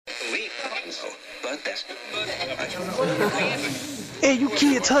Hey, you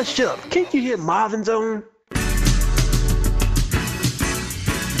kids, hush up. Can't you hear Marvin's on?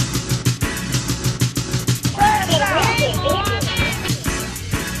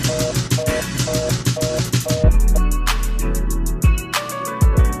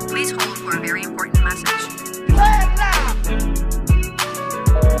 Please hold for a very important message.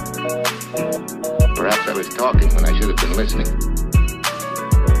 Perhaps I was talking when I should have been listening.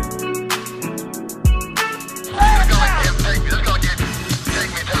 It's gonna take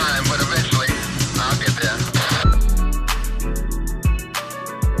me time, but eventually I'll get there.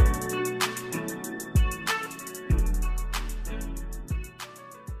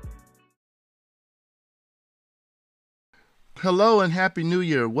 Hello and Happy New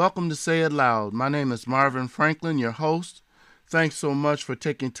Year. Welcome to Say It Loud. My name is Marvin Franklin, your host. Thanks so much for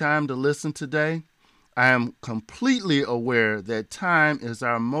taking time to listen today. I am completely aware that time is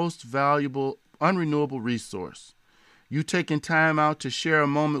our most valuable, unrenewable resource. You taking time out to share a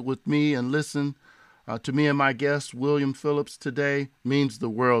moment with me and listen to me and my guest, William Phillips, today means the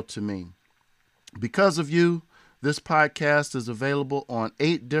world to me. Because of you, this podcast is available on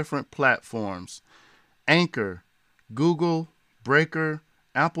 8 different platforms: Anchor, Google, Breaker,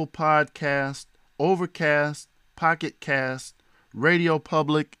 Apple Podcast, Overcast, Pocket Cast, Radio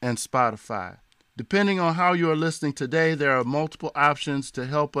Public, and Spotify. Depending on how you are listening today, there are multiple options to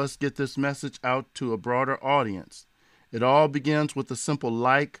help us get this message out to a broader audience. It all begins with a simple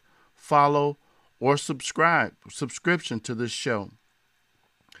like, follow, or subscription to this show.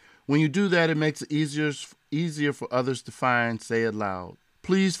 When you do that, it makes it easier for others to find Say It Loud.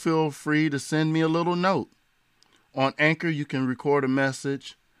 Please feel free to send me a little note. On Anchor, you can record a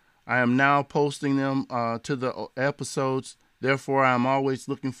message. I am now posting them to the episodes. Therefore, I'm always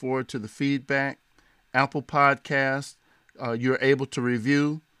looking forward to the feedback. Apple Podcasts, you're able to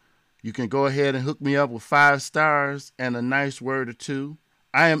review. You can go ahead and hook me up with 5 stars and a nice word or two.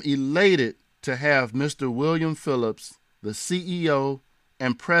 I am elated to have Mr. William Phillips, the CEO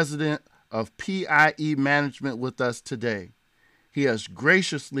and president of PIE Management, with us today. He has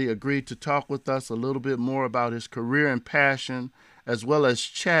graciously agreed to talk with us a little bit more about his career and passion, as well as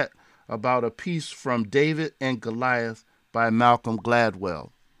chat about a piece from David and Goliath by Malcolm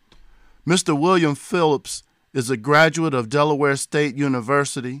Gladwell. Mr. William Phillips is a graduate of Delaware State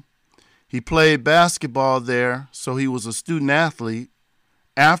University. He played basketball there, so he was a student athlete.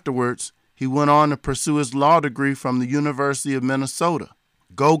 Afterwards, he went on to pursue his law degree from the University of Minnesota.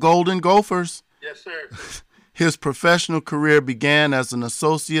 Go Golden Gophers! Yes, sir. His professional career began as an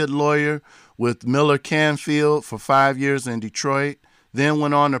associate lawyer with Miller Canfield for 5 years in Detroit, then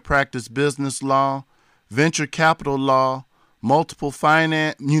went on to practice business law, venture capital law, municipal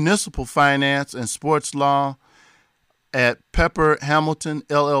finance, and sports law at Pepper Hamilton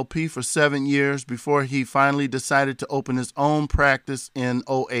LLP for 7 years before he finally decided to open his own practice in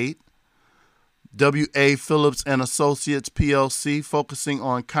 2008. W.A. Phillips and Associates PLC, focusing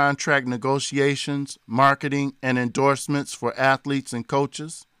on contract negotiations, marketing, and endorsements for athletes and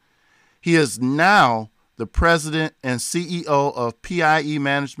coaches. He is now the president and CEO of PIE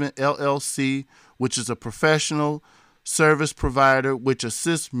Management LLC, which is a professional service provider which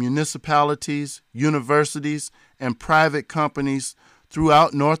assists municipalities, universities, and private companies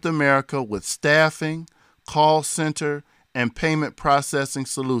throughout North America with staffing, call center, and payment processing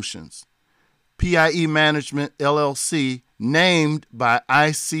solutions. PIE Management LLC, named by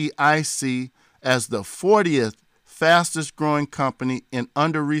ICIC as the 40th fastest growing company in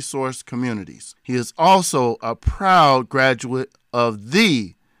under-resourced communities. He is also a proud graduate of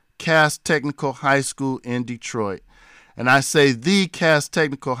the Cass Technical High School in Detroit. And I say the Cass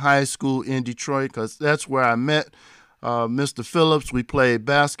Technical High School in Detroit because that's where I met Mr. Phillips. We played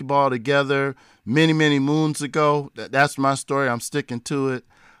basketball together many, many moons ago. That's my story. I'm sticking to it.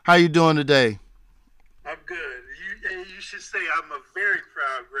 How you doing today? I'm good. You should say I'm a very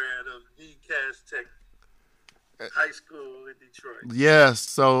proud grad of the Cass Tech High School in Detroit. Yes.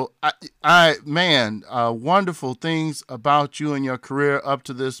 So, wonderful things about you and your career up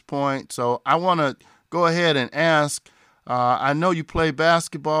to this point. So I want to go ahead and ask, I know you played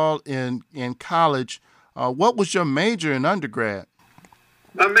basketball in college. What was your major in undergrad?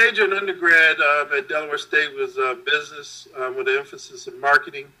 My major in undergrad at Delaware State was business with an emphasis in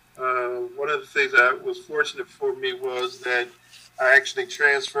marketing. One of the things that was fortunate for me was that I actually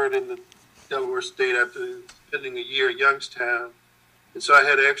transferred into Delaware State after spending a year at Youngstown. And so I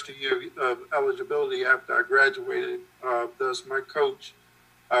had an extra year of eligibility after I graduated. Thus, my coach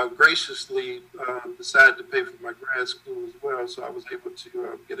graciously decided to pay for my grad school as well. So I was able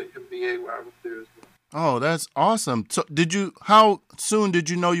to get an MBA while I was there as well. Oh, that's awesome. So how soon did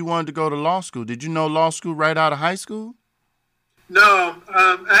you know you wanted to go to law school? Did you know law school right out of high school? No,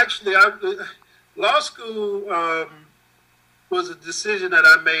 actually, law school was a decision that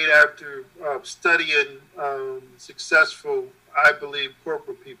I made after studying successful, I believe,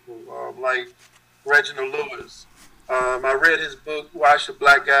 corporate people like Reginald Lewis. I read his book, Why Should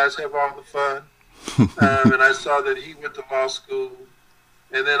Black Guys Have All the Fun? And I saw that he went to law school.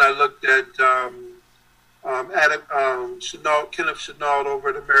 And then I looked at Kenneth Chenault over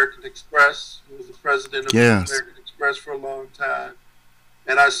at American Express, who was the president of American Express for a long time.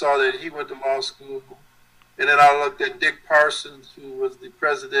 And I saw that he went to law school. And then I looked at Dick Parsons, who was the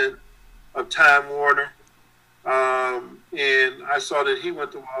president of Time Warner. And I saw that he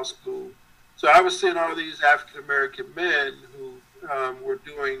went to law school. So I was seeing all these African American men who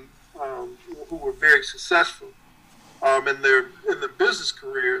who were very successful in the business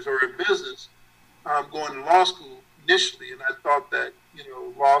careers or in business, going to law school initially, and I thought that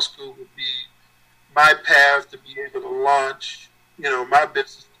law school would be my path to be able to launch my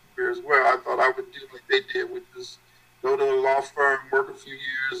business career as well. I thought I would do like they did, which is go to a law firm, work a few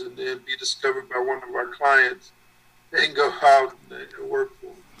years, and then be discovered by one of our clients, and go out and work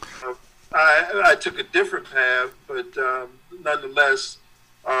for them. I took a different path, but nonetheless,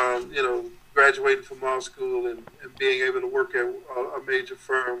 graduating from law school and being able to work at a major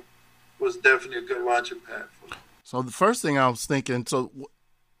firm was definitely a good launching pad for me. So the first thing I was thinking,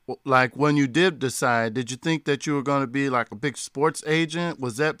 like when you did decide, did you think that you were going to be like a big sports agent?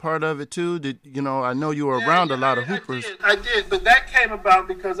 Was that part of it too? I know you were around a lot of hoopers. I did, but that came about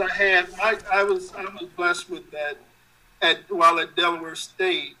because I was blessed with that. While at Delaware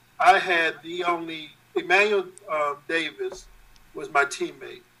State, I had the only Emmanuel Davis was my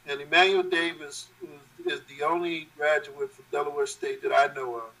teammate, and Emmanuel Davis is the only graduate from Delaware State that I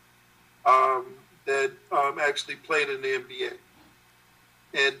know of that actually played in the NBA.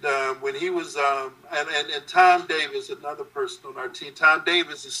 And when he was, and Tom Davis, another person on our team, Tom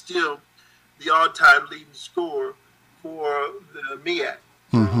Davis is still the all-time leading scorer for the MEAC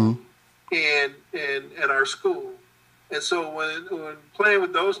and our school. And so when playing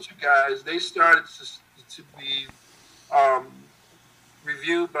with those two guys, they started to be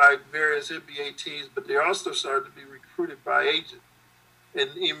reviewed by various NBA teams, but they also started to be recruited by agents. And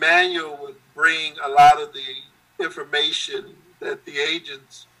Emmanuel would bring a lot of the information that the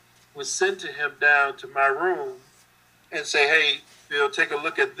agents would send to him down to my room and say, hey, Phil, take a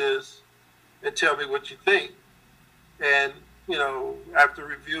look at this and tell me what you think. And, after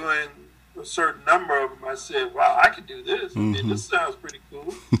reviewing a certain number of them, I said, wow, I could do this. I mean, this sounds pretty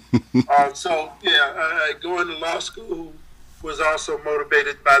cool. Going to law school was also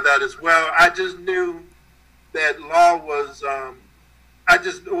motivated by that as well. I just knew that law was, I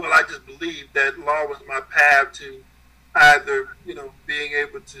just believed that law was my path to either, being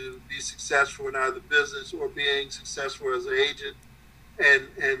able to be successful in either business or being successful as an agent.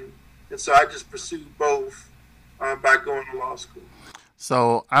 And so I just pursued both by going to law school.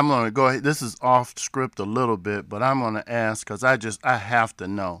 So I'm going to go ahead. This is off script a little bit, but I'm going to ask because I have to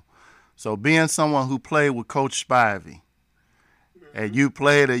know. So being someone who played with Coach Spivey, and you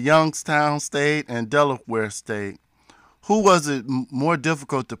played at Youngstown State and Delaware State, who was it more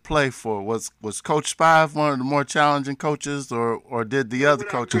difficult to play for? Was Coach Spivey one of the more challenging coaches, or did the other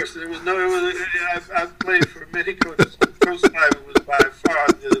coaches? I've played for many coaches. Coach Spivey was by far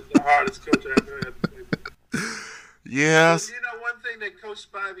the hardest coach I ever had to play with. Yes. One thing that Coach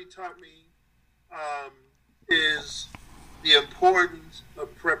Spivey taught me is the importance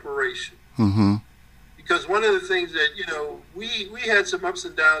of preparation. Mm-hmm. Because one of the things that, we had some ups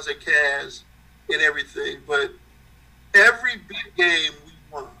and downs at Cass and everything, but every big game we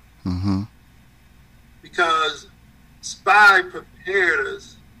won. Mm-hmm. Because Spy prepared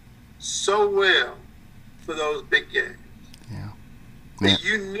us so well for those big games. Yeah. That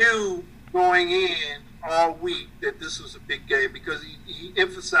you knew going in all week that this was a big game because he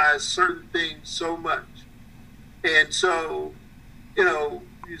emphasized certain things so much. And so,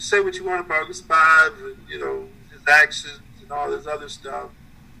 you say what you want about Spy, and, his actions and all this other stuff,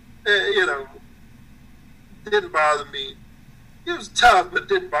 didn't bother me. It was tough, but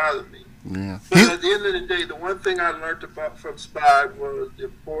didn't bother me. Yeah. But at the end of the day, the one thing I learned from Spy was the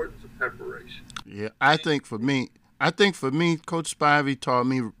importance of preparation. Yeah, I think for me, Coach Spivey taught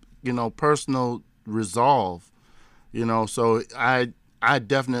me, personal resolve. So I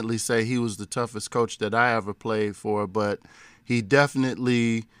definitely say he was the toughest coach that I ever played for, but he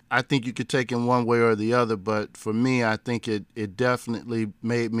definitely, I think you could take him one way or the other, but for me, I think it definitely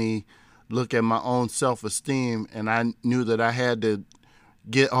made me look at my own self-esteem, and I knew that I had to,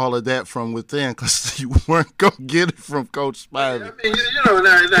 get all of that from within because you weren't going to get it from Coach Spivey. I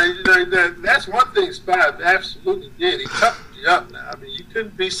mean, that's one thing Spivey absolutely did. He toughened you up now. I mean, you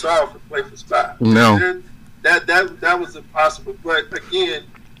couldn't be soft and play for Spivey. No. That was impossible. But again,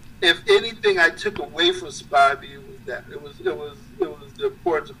 if anything I took away from Spivey, it was that. It was the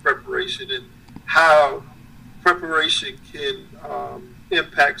importance of preparation and how preparation can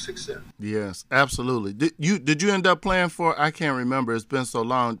impact success. Yes, absolutely. Did you end up playing for? I can't remember. It's been so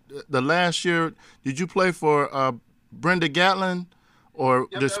long. The last year, did you play for Brenda Gatlin or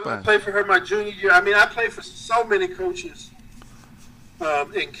just Spivey? I played for her my junior year. I mean, I played for so many coaches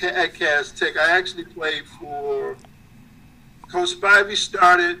at Cass Tech. I actually played for Coach Spivey.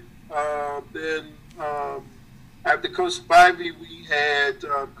 Started then. After Coach Spivey, we had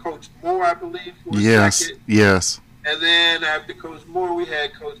Coach Moore, I believe. For a second. Yes. And then after Coach Moore, we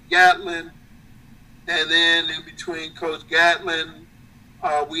had Coach Gatlin. And then in between Coach Gatlin,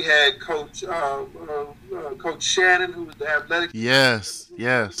 we had Coach Shannon, who was the athletic. Yes.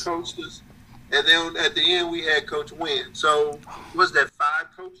 Coached us. And then at the end, we had Coach Wynn. So was that 5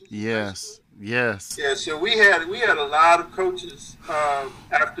 coaches? Yes. Yeah. So we had a lot of coaches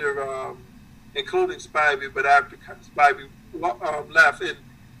after. Including Spivey, but after Spivey left, and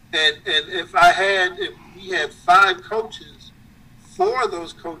if we had 5 coaches, 4 of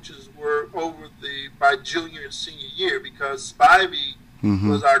those coaches were over my junior and senior year because Spivey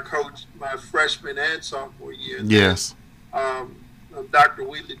was our coach my freshman and sophomore year. And yes. Then, Dr.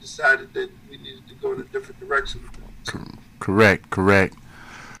 Wheatley decided that we needed to go in a different direction. Correct.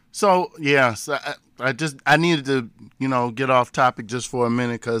 So yes, I needed to get off topic just for a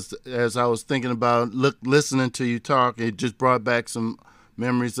minute because as I was thinking about listening to you talk, it just brought back some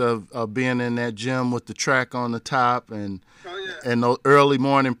memories of being in that gym with the track on the top and those early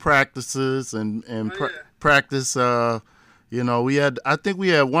morning practices and practice. I think we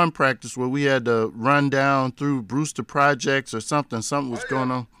had one practice where we had to run down through Brewster Projects or something. Something was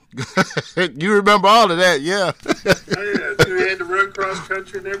going on. You remember all of that, yeah. So we had to run cross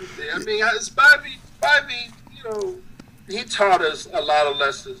country and everything. I mean, Spivey, he taught us a lot of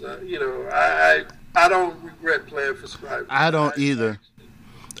lessons. I don't regret playing for Spivey. I don't either.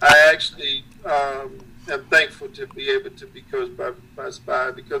 I actually am thankful to be able to be coached by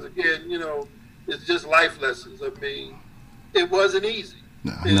Spivey because, again, it's just life lessons. I mean, it wasn't easy.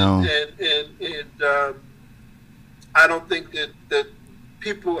 No. And I don't think that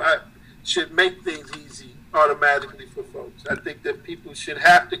people should make things easy automatically for folks. I think that people should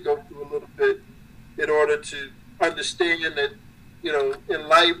have to go through a little bit in order to understand that, in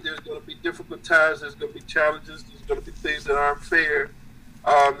life there's going to be difficult times, there's going to be challenges, there's going to be things that aren't fair.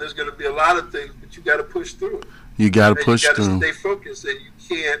 There's going to be a lot of things, but you got to push through it. You got to push through. You got to stay focused, and you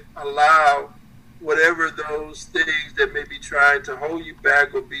can't allow whatever those things that may be trying to hold you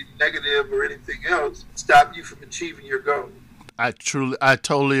back or be negative or anything else stop you from achieving your goal. I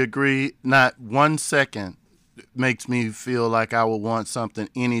totally agree. Not 1 second makes me feel like I would want something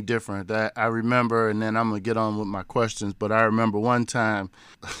any different. I remember, and then I'm going to get on with my questions, but I remember one time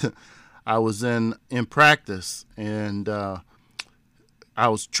I was in practice, and I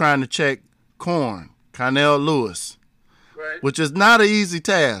was trying to check Cornell Lewis, right, which is not an easy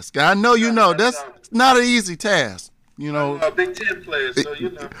task. I know that's not an easy task. Big Ten player, so he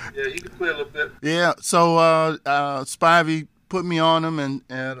can play a little bit. Yeah, so Spivey put me on him, and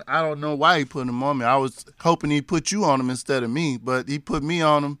I don't know why he put him on me. I was hoping he'd put you on him instead of me, but he put me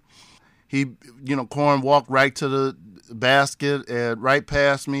on him. He, Corn walked right to the basket and right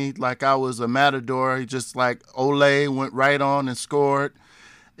past me like I was a matador. He just like Olay went right on and scored.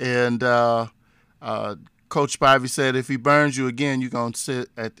 And Coach Spivey said, if he burns you again, you're going to sit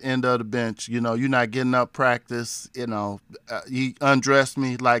at the end of the bench. You're not getting up practice. He undressed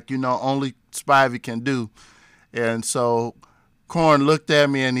me like, only Spivey can do. And so Corn looked at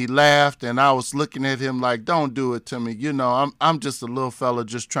me and he laughed, and I was looking at him like, don't do it to me. I'm just a little fella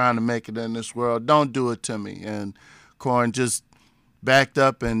just trying to make it in this world. Don't do it to me. And Corn just backed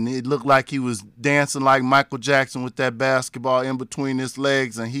up, and it looked like he was dancing like Michael Jackson with that basketball in between his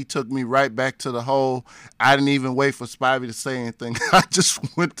legs, and he took me right back to the hole. I didn't even wait for Spivey to say anything. I just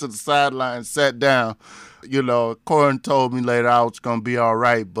went to the sideline and sat down. Corn told me later I was going to be all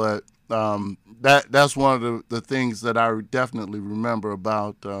right, but that's one of the things that I definitely remember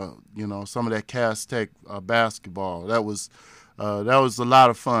about, some of that Cass Tech basketball. That was a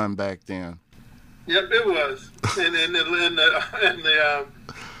lot of fun back then. Yep, it was. And the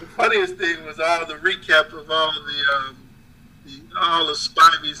funniest thing was all the recap of all of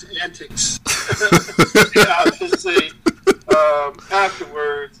Spivey's antics. I'll just say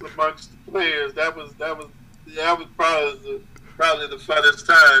afterwards amongst the players, that was probably the probably the funnest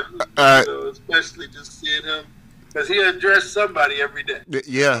time, Uh, especially just seeing him, because he addressed somebody every day.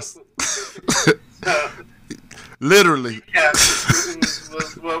 yes, So, literally. yeah,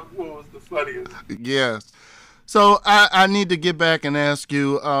 what was the funniest? Yes. So I need to get back and ask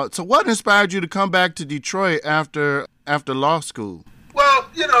you. So what inspired you to come back to Detroit after law school? Well,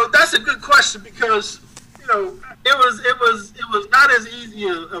 that's a good question because, it was not as easy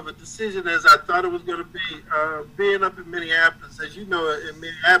of a decision as I thought it was going to be. Being up in Minneapolis, as you know, in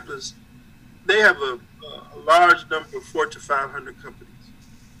Minneapolis, they have a large number of Fortune 500 companies,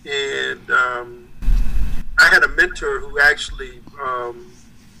 and I had a mentor who actually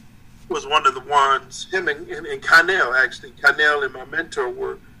was one of the ones. Him and Connell, actually, Connell and my mentor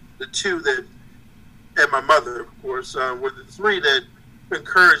were the two that, and my mother, of course, were the three that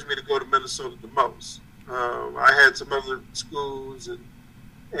encouraged me to go to Minnesota the most. I had some other schools,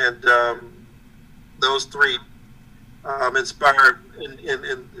 and those three inspired,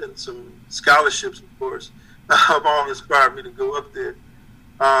 and some scholarships, of course, all inspired me to go up there.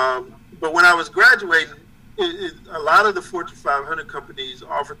 But when I was graduating, a lot of the Fortune 500 companies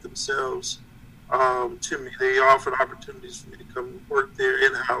offered themselves to me. They offered opportunities for me to come work there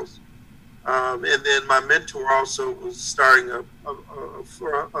in-house. And then my mentor also was starting a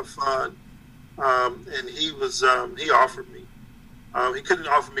fund, and he offered me. He couldn't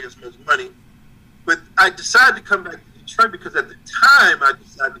offer me as much money, but I decided to come back to Detroit because at the time I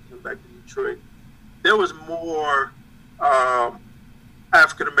decided to come back to Detroit, there was more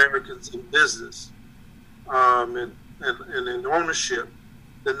African Americans in business and in ownership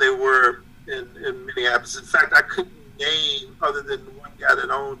than they were in Minneapolis. In fact, I couldn't name, other than the one guy that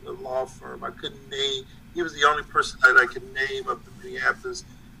owned the law firm, I couldn't name. He was the only person that I could name up in Minneapolis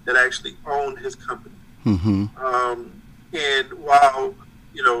that actually owned his company. Mm-hmm. And while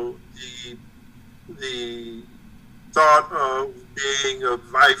the thought of being a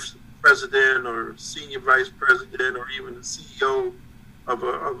vice president or senior vice president or even the CEO of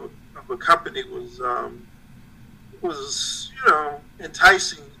a company was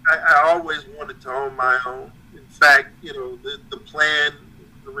enticing, I always wanted to own my own. In fact, the plan,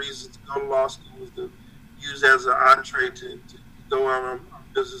 the reason to go to law school was to use as an entree to go on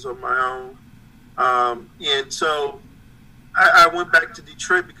business on my own. And so I went back to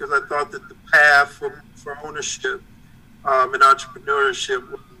Detroit because I thought that the path for ownership and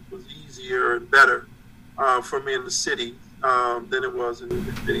entrepreneurship was easier and better for me in the city than it was in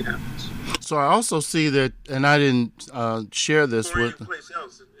Minneapolis. So I also see that, and I didn't share this Or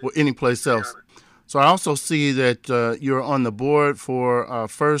with any place else. So I also see that you're on the board for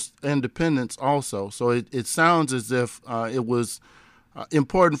First Independence also. So it sounds as if it was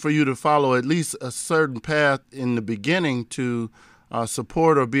important for you to follow at least a certain path in the beginning to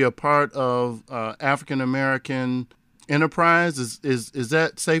support or be a part of African American enterprise. Is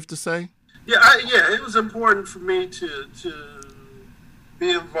that safe to say? Yeah, it was important for me to be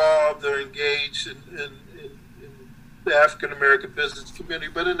involved or engaged in the African American business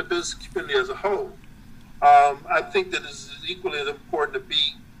community, but in the business community as a whole. I think that it's equally as important to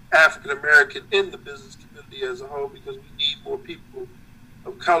be African American in the business community as a whole, because we need more people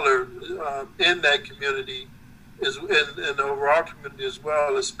of color in that community, in the overall community as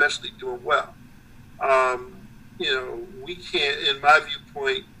well, especially doing well. We can't, in my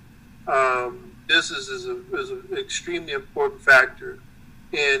viewpoint, business is an extremely important factor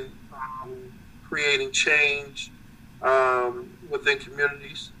in creating change within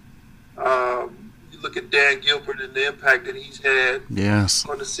communities. You look at Dan Gilbert and the impact that he's had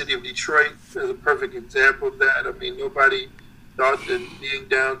on the city of Detroit as a perfect example of that. I mean, nobody thought that being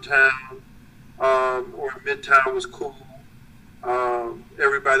downtown or Midtown was cool.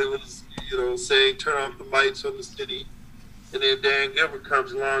 Everybody was, saying turn off the lights on the city. And then Dan Gilbert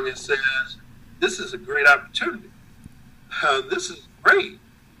comes along and says, this is a great opportunity. This is great.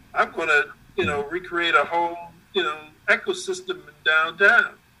 I'm going to, recreate a whole, ecosystem in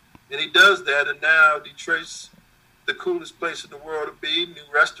downtown. And he does that, and now Detroit's the coolest place in the world to be, new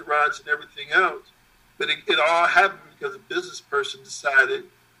restaurants and everything else. But it all happened because a business person decided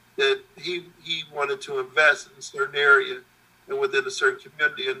that he wanted to invest in a certain area and within a certain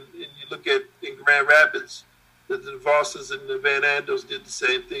community. And you look at in Grand Rapids, the Vosses and the Van Andels did the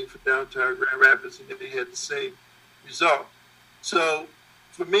same thing for downtown Grand Rapids, and they had the same result. So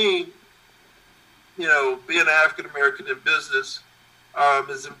for me, being an African American in business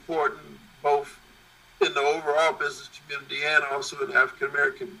is important, both in the overall business community and also in the African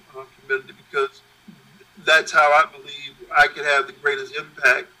American community, because that's how I believe I could have the greatest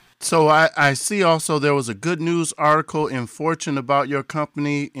impact. So I see also there was a good news article in Fortune about your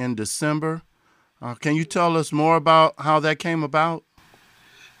company in December. Can you tell us more about how that came about?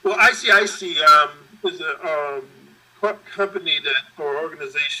 Well, ICIC is a company that or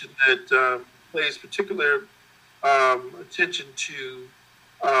organization that pays particular attention to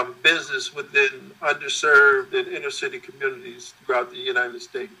business within underserved and inner city communities throughout the United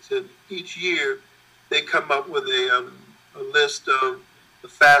States. And each year, they come up with a list of the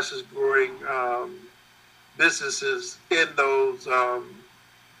fastest growing businesses in those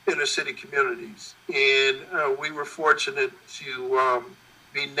inner city communities. And we were fortunate to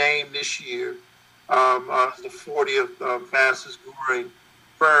be named this year as the 40th fastest growing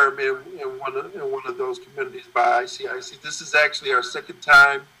firm in one of those communities by ICIC. This is actually our second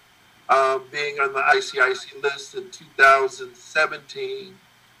time being on the ICIC list. In 2017,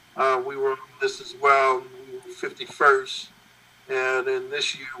 we were on this as well. We were 51st, and then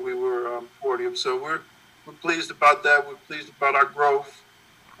this year we were 40th. So we're pleased about that. We're pleased about our growth.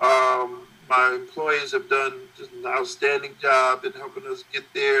 My employees have done just an outstanding job in helping us get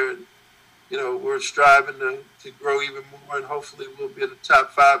there, and we're striving to grow even more, and hopefully we'll be in the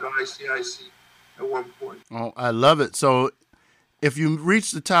top 5 of ICIC at one point. Oh, I love it. So if you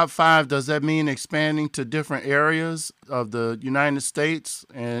reach the top 5, does that mean expanding to different areas of the United States?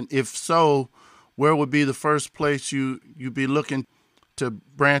 And if so, where would be the first place you'd be looking to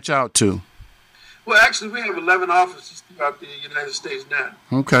branch out to? Well, actually, we have 11 offices throughout the United States now.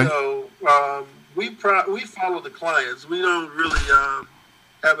 Okay. So we follow the clients. We don't really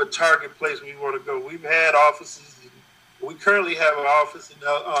have a target place we want to go. We've had offices. We currently have an office in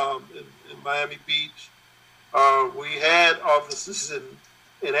Miami Beach. We had offices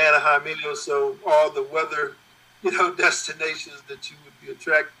in Anaheim, so all the weather, destinations that you would be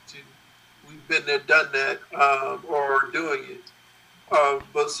attracted to, we've been there, done that, or are doing it.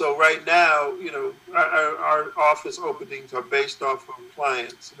 But so right now, our office openings are based off of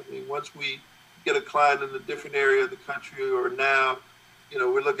clients. I mean, once we get a client in a different area of the country, or now,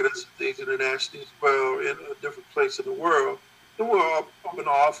 we're looking at some things internationally as well, in a different place in the world, then we'll open an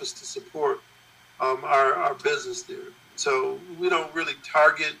office to support our business there. So we don't really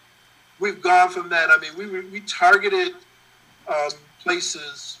target. We've gone from that. I mean, we targeted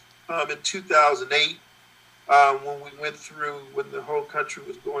places in 2008 when the whole country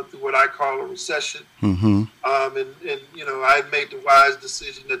was going through what I call a recession. Mm-hmm. And I made the wise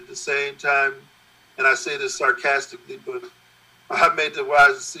decision at the same time, and I say this sarcastically, but I made the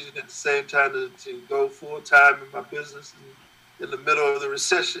wise decision at the same time to go full time in my business in the middle of the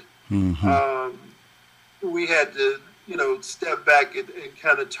recession. Mm-hmm. We had to, step back and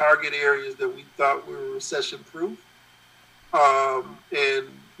kind of target areas that we thought were recession proof.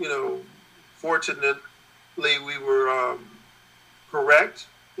 Fortunately, we were correct,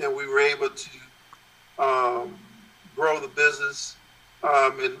 and we were able to grow the business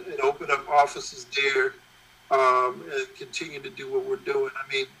and open up offices there and continue to do what we're doing.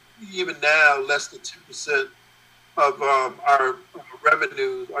 I mean, even now, less than 2% of our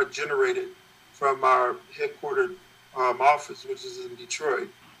revenues are generated from our headquartered office, which is in Detroit.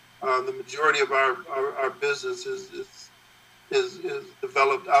 The majority of our business is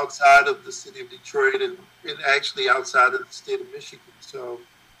developed outside of the city of Detroit and actually outside of the state of Michigan. So,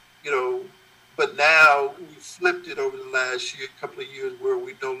 but now we flipped it over the last year, couple of years, where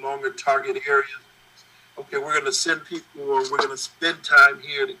we no longer target areas. Okay, we're going to send people, or we're going to spend time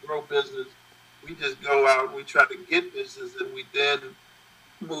here to grow business. We just go out and we try to get business, and we then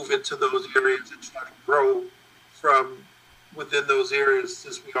move into those areas and try to grow from within those areas,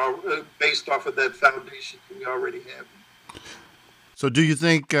 since we are based off of that foundation that we already have. So do you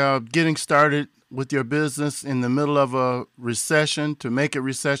think getting started with your business in the middle of a recession to make it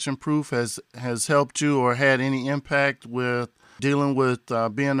recession-proof has helped you or had any impact with dealing with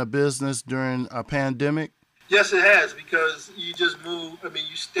being a business during a pandemic? Yes, it has, because you just move. I mean,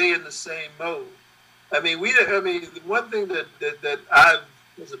 you stay in the same mode. I mean, the one thing that I've,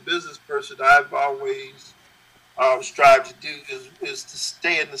 as a business person, I've always strived to do is to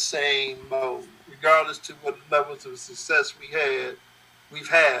stay in the same mode, regardless to what levels of success we've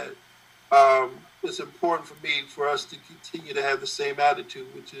had. It's important for us to continue to have the same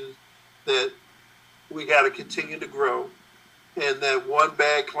attitude, which is that we got to continue to grow, and that one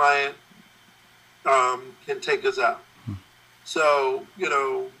bad client can take us out. So,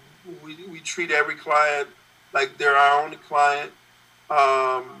 we treat every client like they're our only client.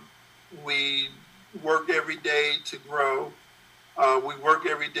 We work every day to grow. We work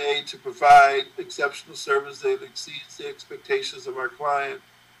every day to provide exceptional service that exceeds the expectations of our client.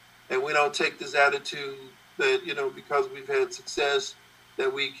 And we don't take this attitude that, because we've had success,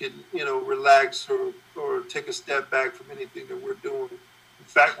 that we can, relax or take a step back from anything that we're doing. In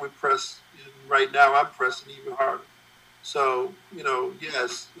fact, we're pressed, and right now I'm pressing even harder. So,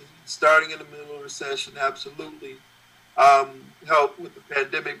 yes, starting in the middle of a recession absolutely helped with the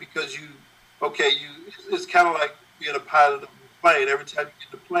pandemic because it's kind of like being a pilot of a plane. Every time you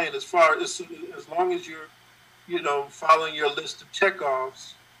get in the plane, as long as you're, following your list of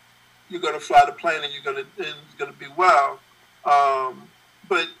checkoffs, you're going to fly the plane and it's going to be well.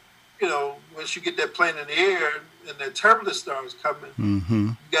 But once you get that plane in the air and that turbulence starts coming,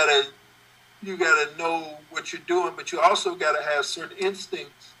 you gotta know what you're doing, but you also gotta have certain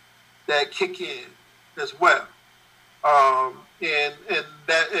instincts that kick in as well. And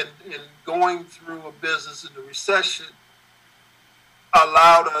going through a business in the recession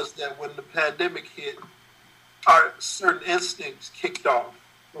allowed us that when the pandemic hit, our certain instincts kicked off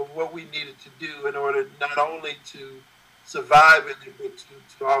of what we needed to do in order not only to survive in it, but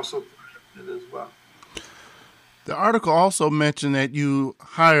to also thrive in it as well. The article also mentioned that you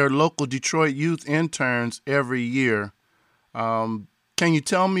hire local Detroit youth interns every year. Can you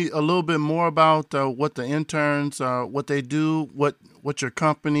tell me a little bit more about what the interns, what they do, what your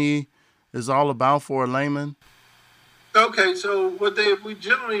company is all about for a layman? Okay, so we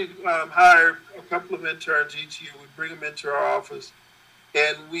generally hire a couple of interns each year. We bring them into our office,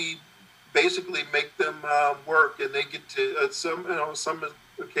 and we basically make them work, and they get to some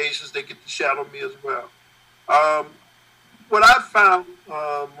occasions they get to shadow me as well. What I found,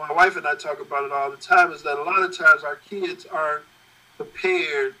 my wife and I talk about it all the time, is that a lot of times our kids aren't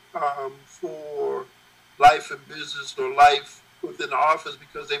prepared for life in business or life within the office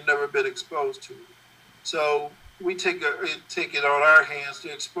because they've never been exposed to it. So we take it on our hands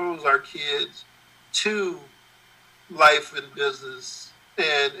to expose our kids to life in business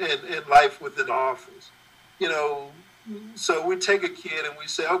and life within the office. So we take a kid and we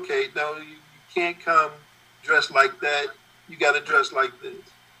say, okay, no, you can't come dressed like that. You got to dress like this.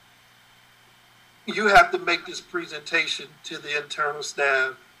 You have to make this presentation to the internal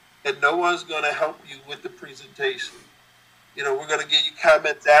staff, and no one's going to help you with the presentation. We're going to give you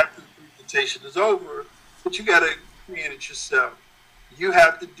comments after the presentation is over, but you got to create it yourself. You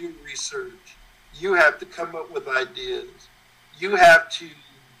have to do research. You have to come up with ideas. You have to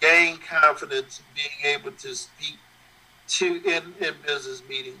gain confidence in being able to speak in business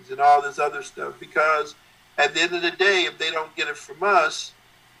meetings and all this other stuff, because at the end of the day, if they don't get it from us,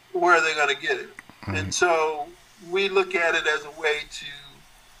 where are they going to get it? Mm-hmm. And so we look at it as a way to,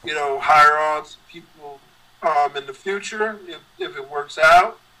 hire on some people in the future if it works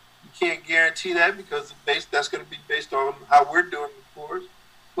out. You can't guarantee that because that's going to be based on how we're doing, of course.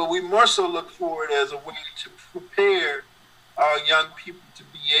 But we more so look for it as a way to prepare young people to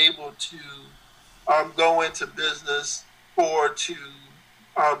be able to go into business or to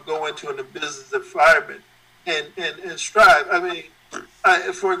go into a business environment and strive. I mean,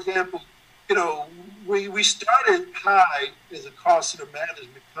 for example, we started High as a cost center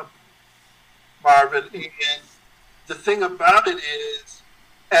management company, Marvin, and the thing about it is,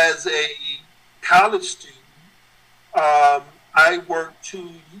 as a college student, I worked 2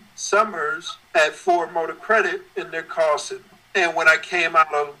 summers at Ford Motor Credit in their call center. And when I came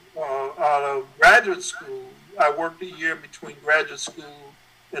out of graduate school, I worked a year between graduate school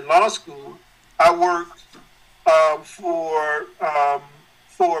and law school. I worked for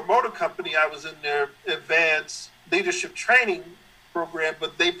a motor company. I was in their advanced leadership training program,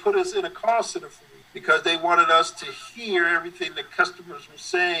 but they put us in a call center for me because they wanted us to hear everything that customers were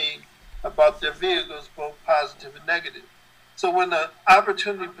saying about their vehicles, both positive and negative. So when the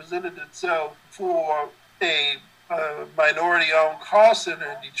opportunity presented itself for a minority-owned call center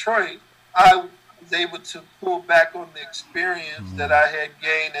in Detroit, I was able to pull back on the experience that I had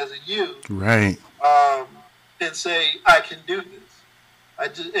gained as a youth, right? And say I can do this. I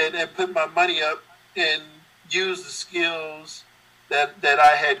just and put my money up and use the skills that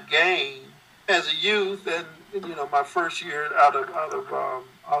I had gained as a youth, and my first year out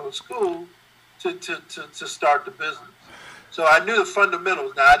of school to start the business. So I knew the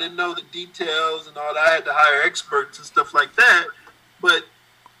fundamentals. Now I didn't know the details and all that. I had to hire experts and stuff like that, but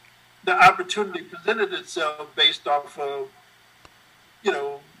the opportunity presented itself based off of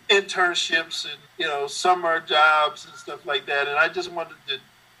internships and summer jobs and stuff like that. And I just wanted to.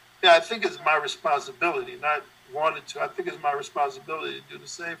 I think it's my responsibility, not wanted to. I think it's my responsibility to do the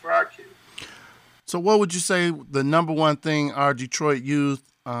same for our kids. So what would you say the number one thing our Detroit youth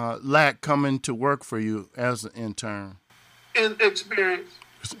lack coming to work for you as an intern? In experience.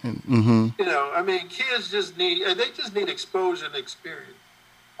 Mm-hmm. I mean, kids just need exposure and experience.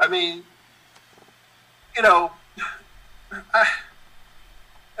 I mean, a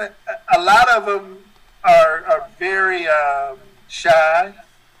lot of them are very shy.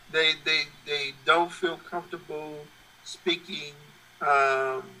 They don't feel comfortable speaking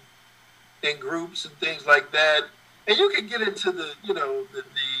um, in groups and things like that. And you can get into the,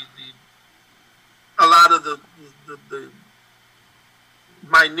 a lot of the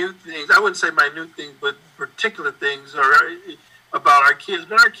minute things. I wouldn't say minute things, but particular things are about our kids.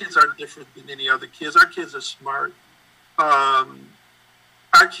 But our kids are different than any other kids. Our kids are smart. Our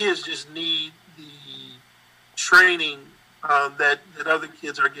kids just need the training that other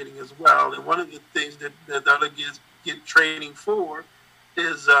kids are getting as well. And one of the things that other kids get training for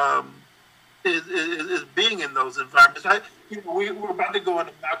is being in those environments. We're about to go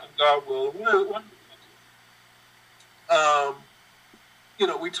into Malcolm Gladwell.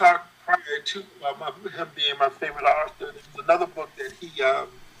 We talked prior to him being my favorite author. There was another book that he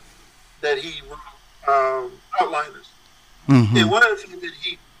wrote, Outliners. Mm-hmm. And one of the things that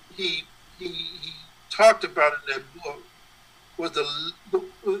he talked about in that book was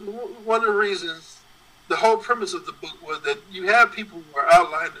one of the reasons. The whole premise of the book was that you have people who are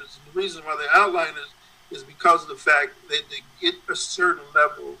outliners, and the reason why they're outliners is because of the fact that they get a certain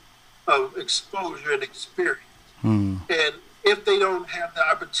level of exposure and experience. And if they don't have the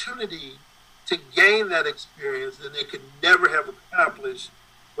opportunity to gain that experience, then they could never have accomplished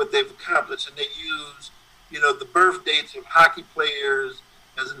what they've accomplished. And they use, the birth dates of hockey players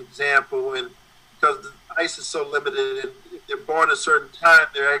as an example, and because the ice is so limited, and if they're born at a certain time,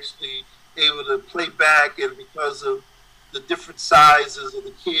 they're actually able to play back, and because of the different sizes of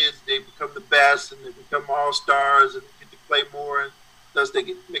the kids, they become the best, and they become all-stars, and get to play more, and thus they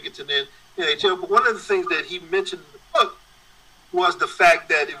make it to the NHL. But one of the things that he mentioned in the book was the fact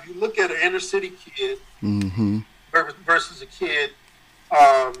that if you look at an inner-city kid versus a kid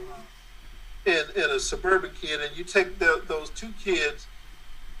and a suburban kid, and you take those two kids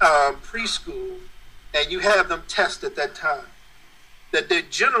preschool, and you have them test at that time, that they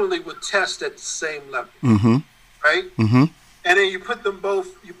generally would test at the same level, right? And then you put both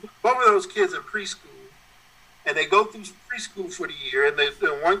of those kids in preschool, and they go through preschool for the year, and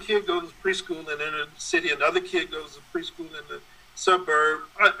one kid goes to preschool in the inner city, another kid goes to preschool in the suburb,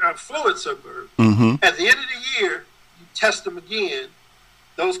 affluent suburb. At the end of the year, you test them again.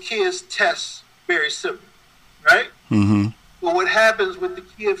 Those kids test very similar, right? But what happens with the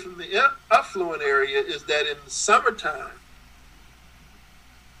kid from the affluent area is that in the summertime,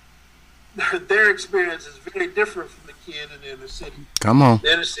 their experience is very different from the kid in the inner city. Come on.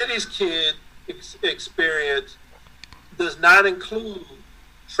 The inner city's kid experience does not include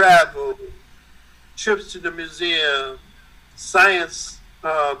travel, trips to the museum, science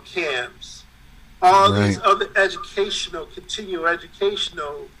camps, all these other continual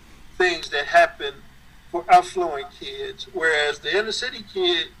educational things that happen for affluent kids, whereas the inner city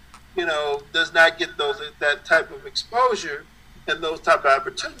kid, does not get that type of exposure and those type of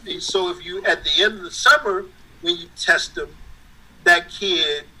opportunities. So if you, at the end of the summer, when you test them, that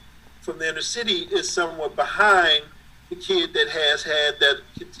kid from the inner city is somewhat behind the kid that has had that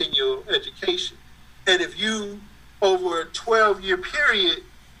continual education. And if you, over a 12-year period,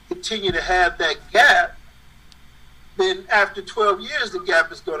 continue to have that gap, then after 12 years, the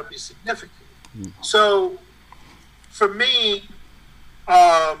gap is going to be significant. So for me,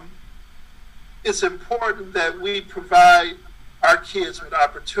 it's important that we provide our kids with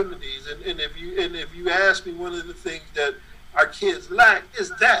opportunities. And if you ask me, one of the things that our kids lack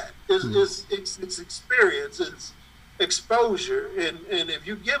is that it's experience, it's exposure. And if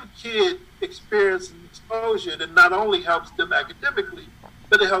you give a kid experience and exposure, that not only helps them academically,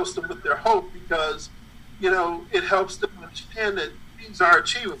 but it helps them with their hope, because it helps them understand that things are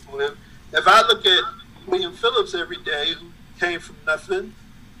achievable. If I look at William Phillips every day, who came from nothing,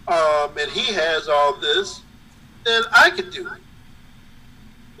 and he has all this, then I can do it.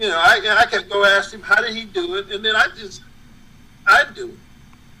 I can go ask him, how did he do it? And then I do it.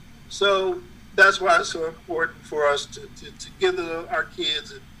 So that's why it's so important for us to give our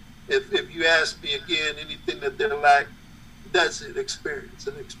kids, and if you ask me again, anything that they lack, that's it, experience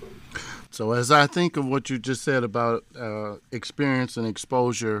and exposure. So as I think of what you just said about experience and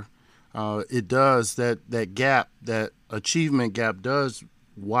exposure, it does, that gap, that achievement gap does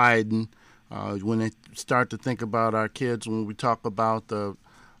widen when they start to think about our kids, when we talk about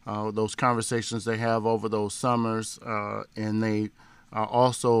those conversations they have over those summers, and they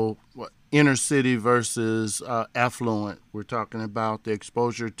also inner city versus affluent. We're talking about the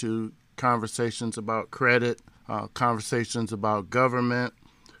exposure to conversations about credit, conversations about government,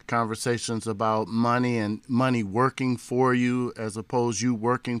 conversations about money and money working for you as opposed you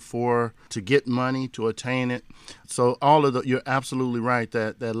working to get money, to attain it. So you're absolutely right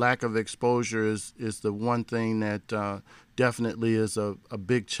that lack of exposure is the one thing that definitely is a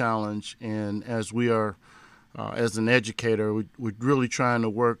big challenge. And as we are, as an educator, we're really trying to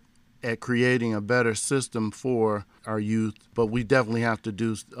work at creating a better system for our youth, but we definitely have to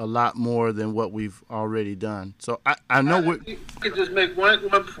do a lot more than what we've already done. So I know we're... I could just make one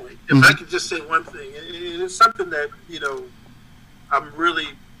point. If I could just say one thing, it's something that, I'm really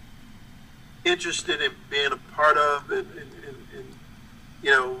interested in being a part of, and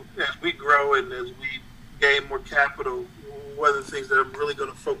as we grow and as we gain more capital, one of the things that I'm really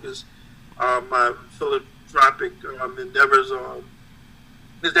going to focus my philanthropic endeavors on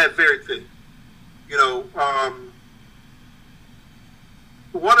is that very thing.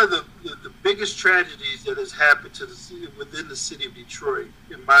 One of the biggest tragedies that has happened to the city, within the city of Detroit,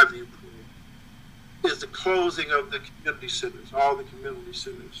 in my viewpoint, is the closing of the community centers, all the community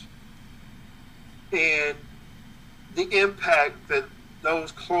centers, and the impact that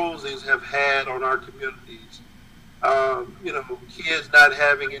those closings have had on our communities. Kids not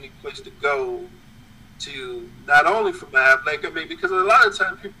having any place to go to, not only from the athletic, because a lot of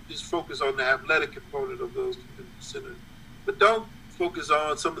times people just focus on the athletic component of those community centers, but don't focus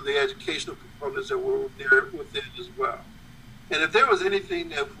on some of the educational components that were there within as well. And if there was anything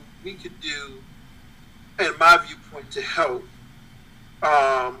that we could do, in my viewpoint, to help,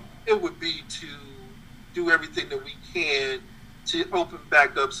 it would be to do everything that we can to open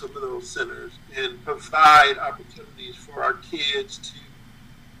back up some of those centers and provide opportunities for our kids to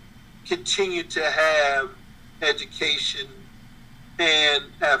continue to have education and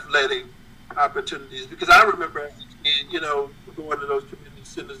athletic opportunities. Because I remember as a kid, going to those community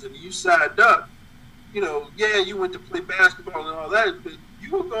centers and you signed up, you went to play basketball and all that, but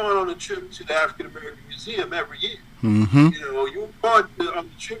you were going on a trip to the African American Museum every year. Mm-hmm. You were going on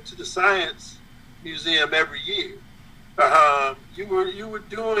a trip to the Science Museum every year. You were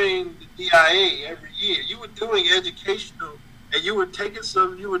doing the DIA every year. You were doing educational, and you were doing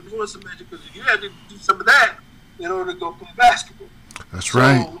some education. You had to do some of that in order to go play basketball. That's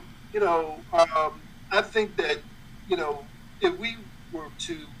right. I think that, if we were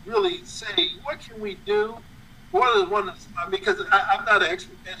to really say, what can we do? Because I'm not an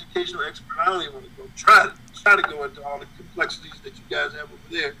educational expert. I don't even want to go try to go into all the complexities that you guys have over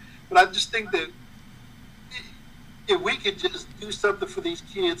there. But I just think that if we could just do something for these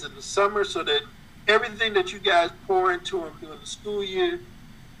kids in the summer, so that everything that you guys pour into them during the school year,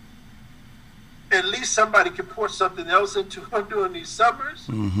 at least somebody can pour something else into them during these summers.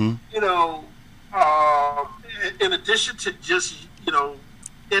 Mm-hmm. In addition to just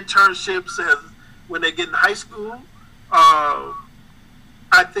internships as when they get in high school,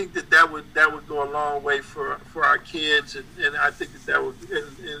 I think that would go a long way for our kids, and I think that would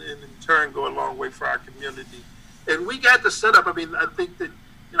in turn go a long way for our community. And we got the setup. I think that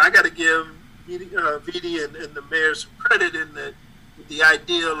I got to give VD and the mayor some credit in that, the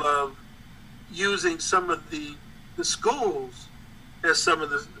ideal of using some of the schools as some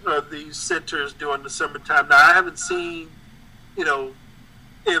of these centers during the summertime. Now, I haven't seen,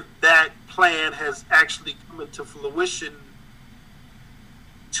 if that plan has actually come into fruition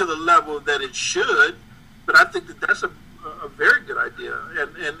to the level that it should, but I think that that's a very good idea,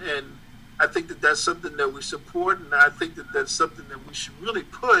 and I think that that's something that we support, and I think that that's something that we should really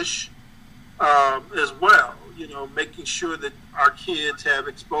push as well. Making sure that our kids have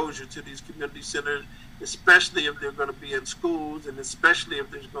exposure to these community centers, especially if they're going to be in schools, and especially if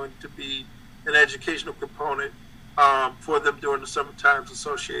there's going to be an educational component for them during the summer times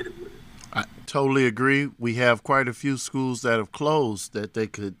associated with it. I totally agree. We have quite a few schools that have closed that they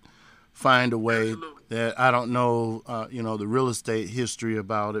could find a way. Absolutely. That I don't know, the real estate history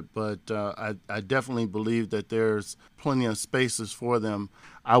about it, but I definitely believe that there's plenty of spaces for them.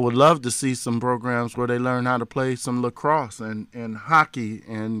 I would love to see some programs where they learn how to play some lacrosse and hockey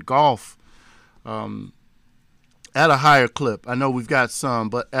and golf at a higher clip. I know we've got some,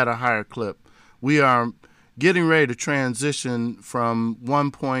 but at a higher clip. We are getting ready to transition from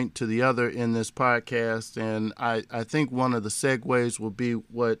one point to the other in this podcast, and I think one of the segues will be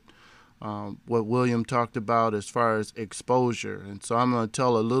what William talked about as far as exposure. And so I'm going to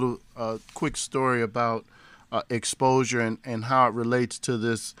tell a little quick story about exposure and how it relates to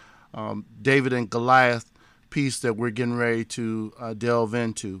this David and Goliath piece that we're getting ready to delve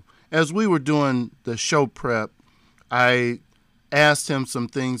into. As we were doing the show prep, I asked him some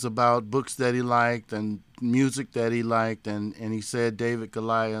things about books that he liked and music that he liked, and he said David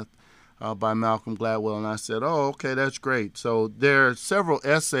Goliath by Malcolm Gladwell, and I said, oh, okay, that's great. So there are several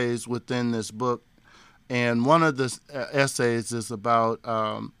essays within this book, and one of the essays is about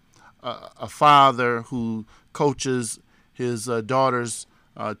a father who coaches his daughter's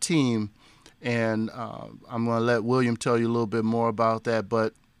team, And I'm going to let William tell you a little bit more about that.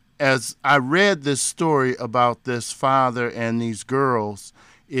 But as I read this story about this father and these girls,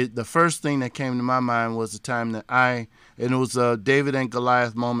 the first thing that came to my mind was the time that and it was a David and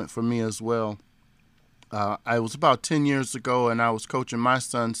Goliath moment for me as well. I was about 10 years ago, and I was coaching my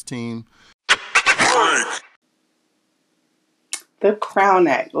son's team. The Crown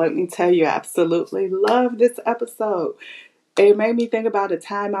Act. Let me tell you, I absolutely love this episode. It made me think about a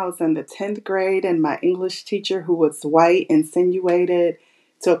time I was in the 10th grade and my English teacher, who was white, insinuated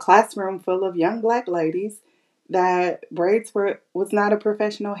to a classroom full of young black ladies that braids was not a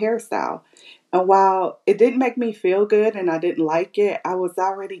professional hairstyle. And while it didn't make me feel good and I didn't like it, I was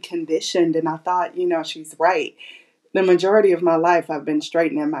already conditioned and I thought, she's right. The majority of my life, I've been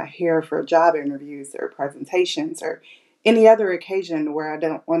straightening my hair for job interviews or presentations or any other occasion where I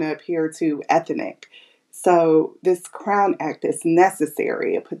don't want to appear too ethnic. So this Crown Act is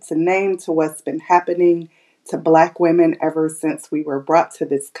necessary. It puts a name to what's been happening to Black women ever since we were brought to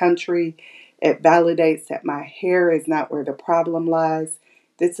this country. It validates that my hair is not where the problem lies.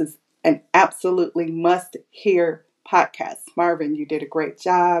 This is an absolutely must-hear podcast. Marvin, you did a great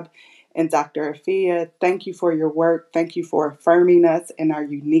job. And Dr. Afia, thank you for your work. Thank you for affirming us and our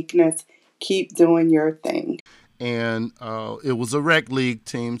uniqueness. Keep doing your thing. And it was a rec league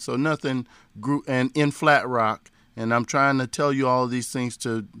team, so nothing grew, and in Flat Rock. And I'm trying to tell you all of these things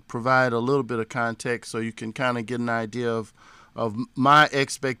to provide a little bit of context so you can kind of get an idea of my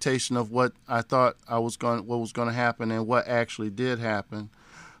expectation of what I thought what was going to happen and what actually did happen.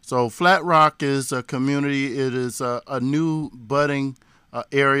 So Flat Rock is a community. It is a new budding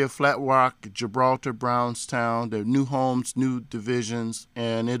area, Flat Rock, Gibraltar, Brownstown. There are new homes, new divisions,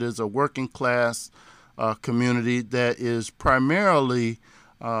 and it is a working class community that is primarily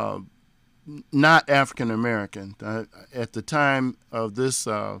not African American. At the time of this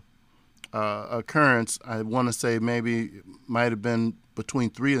occurrence, I want to say might have been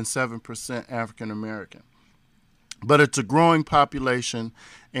between 3 and 7% African American. But it's a growing population,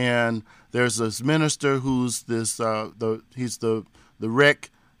 and there's this minister who's he's the rec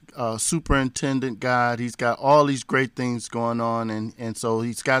superintendent guy. He's got all these great things going on, and so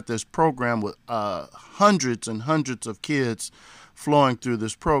he's got this program with hundreds and hundreds of kids flowing through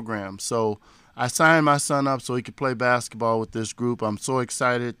this program. So I signed my son up so he could play basketball with this group. I'm so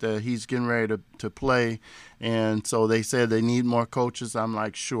excited that he's getting ready to play, and so they said they need more coaches. I'm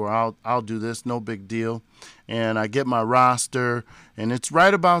like, sure, I'll do this, no big deal. And I get my roster, and it's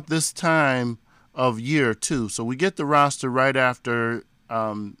right about this time of year too. So we get the roster right after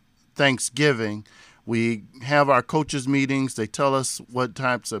Thanksgiving. We have our coaches meetings. They tell us what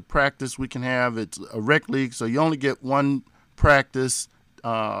types of practice we can have. It's a rec league, so you only get one practice,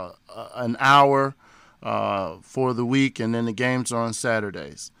 an hour for the week, and then the games are on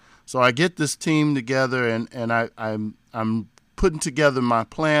Saturdays. So I get this team together, and I'm putting together my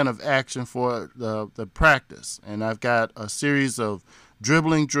plan of action for the practice, and I've got a series of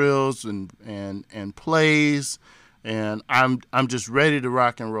dribbling drills and plays, and I'm just ready to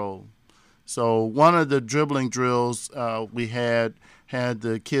rock and roll. So one of the dribbling drills we had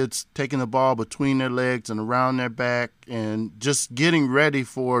the kids taking the ball between their legs and around their back and just getting ready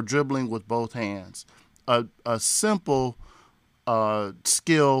for dribbling with both hands. A simple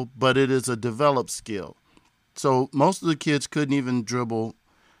skill, but it is a developed skill. So most of the kids couldn't even dribble,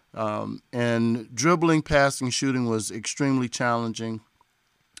 and dribbling, passing, shooting was extremely challenging.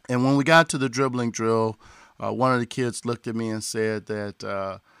 And when we got to the dribbling drill, one of the kids looked at me and said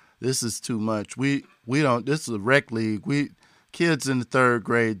that this is too much. We don't. This is a rec league. Kids in the third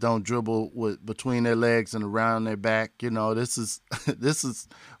grade don't dribble between their legs and around their back. This is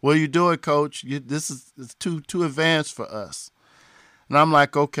what are you doing, coach? It's too advanced for us. And I'm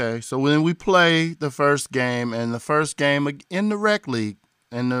like, okay. So when we play the first game, and the first game in the rec league,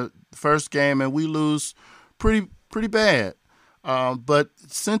 and the first game, and we lose pretty bad. But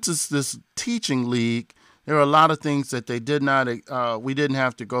since it's this teaching league, there are a lot of things that we didn't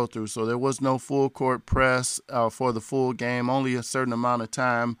have to go through. So there was no full court press for the full game, only a certain amount of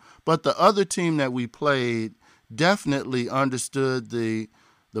time. But the other team that we played definitely understood the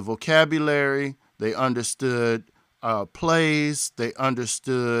vocabulary. They understood plays. They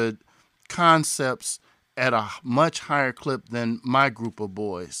understood concepts at a much higher clip than my group of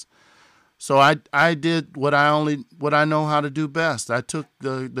boys. So I did what I know how to do best. I took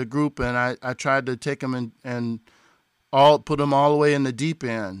the group and I tried to take them and put them all the way in the deep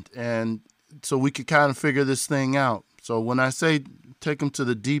end, and so we could kind of figure this thing out. So when I say take them to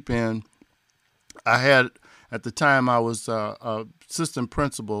the deep end, at the time I was assistant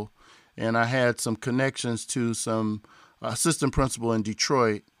principal, and I had some connections to some assistant principal in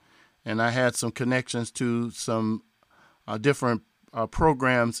Detroit, and I had some connections to some different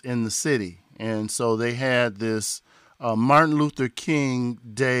programs in the city. And so they had this Martin Luther King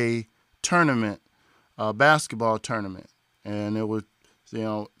Day tournament, basketball tournament, and it was,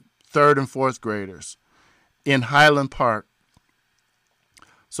 third and fourth graders in Highland Park.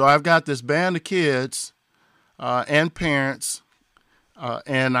 So I've got this band of kids and parents,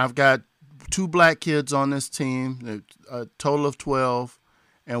 and I've got 2 black kids on this team, a total of 12,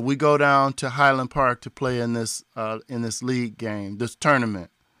 and we go down to Highland Park to play in this league game, this tournament.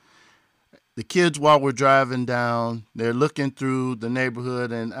 The kids, while we're driving down, they're looking through the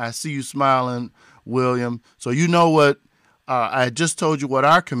neighborhood, and I see you smiling, William. So you know what I just told you what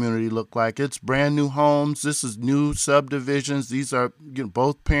our community looked like. It's brand new homes. This is new subdivisions. These are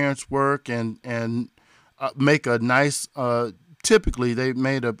both parents work and make a nice. Typically, they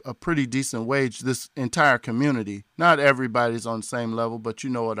made a pretty decent wage. This entire community. Not everybody's on the same level, but you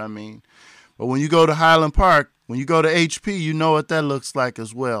know what I mean. But when you go to Highland Park, when you go to HP, you know what that looks like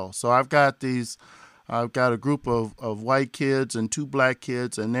as well. So I've got a group of white kids and 2 black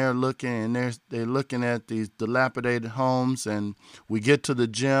kids, and they're looking at these dilapidated homes. And we get to the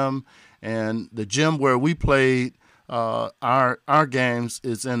gym, and the gym where we played our games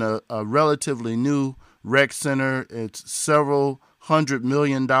is in a relatively new rec center. It's several $100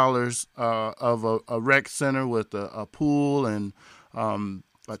 million of a rec center with a pool and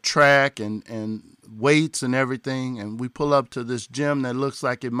a track and weights and everything. And we pull up to this gym that looks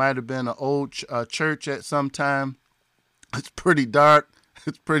like it might have been an old church at some time. It's pretty dark.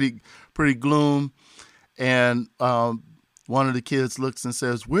 It's pretty gloom. And one of the kids looks and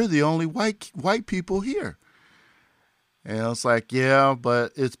says, "We're the only white people here." And I was like, "Yeah,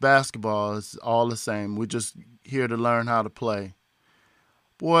 but it's basketball. It's all the same. We're just here to learn how to play."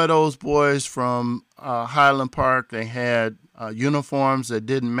 Boy, those boys from Highland Park, they had uniforms that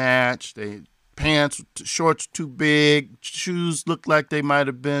didn't match. Shorts too big. Shoes looked like they might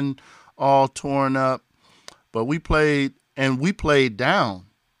have been all torn up. But we played down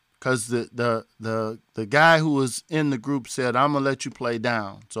because the guy who was in the group said, "I'm going to let you play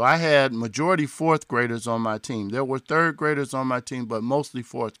down." So I had majority 4th graders on my team. There were 3rd graders on my team, but mostly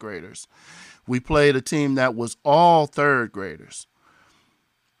 4th graders. We played a team that was all 3rd graders.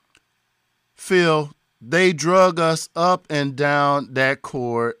 Phil, they drug us up and down that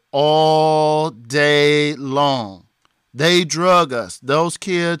court all day long. They drug us, those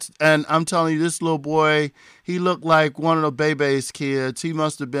kids, and I'm telling you, this little boy, he looked like one of the Bebe's kids. He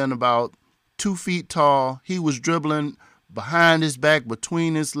must have been about 2 feet tall. He was dribbling behind his back,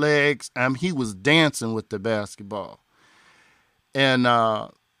 between his legs. He was dancing with the basketball. And,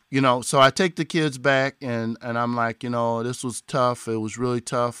 so I take the kids back, and I'm like, this was tough. It was really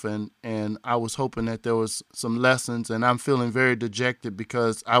tough, and I was hoping that there was some lessons, and I'm feeling very dejected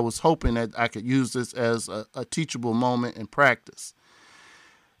because I was hoping that I could use this as a teachable moment in practice.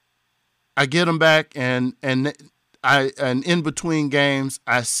 I get them back, and in between games,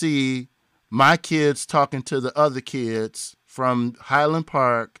 I see my kids talking to the other kids from Highland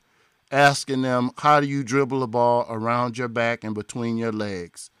Park, asking them, "How do you dribble a ball around your back and between your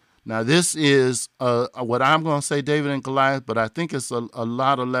legs?" Now, this is what I'm going to say David and Goliath, but I think it's a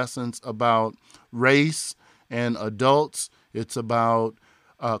lot of lessons about race and adults. It's about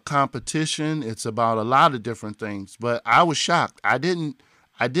competition. It's about a lot of different things. But I was shocked. I didn't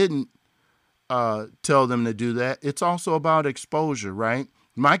tell them to do that. It's also about exposure, right?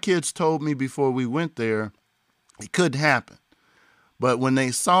 My kids told me before we went there it couldn't happen. But when they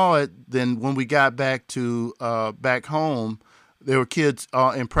saw it, then when we got back home, there were kids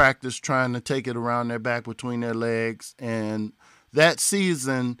in practice trying to take it around their back between their legs. And that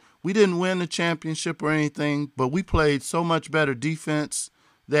season, we didn't win the championship or anything, but we played so much better defense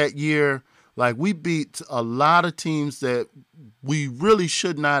that year. Like, we beat a lot of teams that we really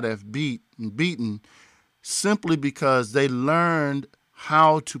should not have beaten simply because they learned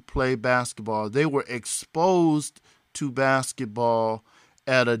how to play basketball. They were exposed to basketball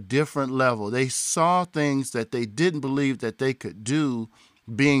at a different level. They saw things that they didn't believe that they could do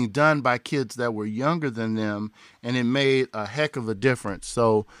being done by kids that were younger than them, and it made a heck of a difference.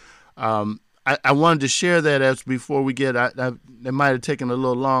 So I wanted to share that as before we get, it might have taken a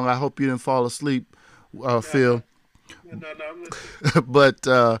little long. I hope you didn't fall asleep, Phil. No, I'm listening. But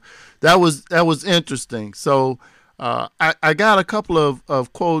that was interesting. So I got a couple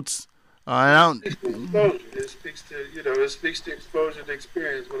of quotes. It speaks to exposure to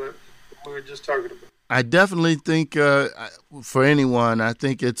experience. What we were just talking about. I definitely think for anyone, I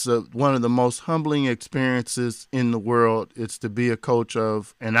think it's one of the most humbling experiences in the world. It's to be a coach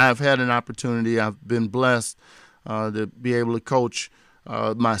of, and I've had an opportunity. I've been blessed to be able to coach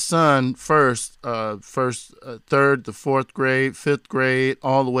My son third to fourth grade, fifth grade,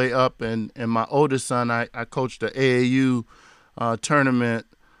 all the way up, and my oldest son, I coached the AAU tournament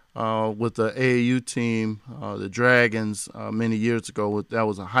with the AAU team, the Dragons, many years ago. That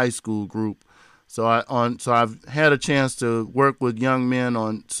was a high school group. So I've had a chance to work with young men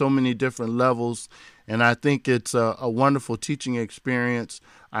on so many different levels, and I think it's a wonderful teaching experience.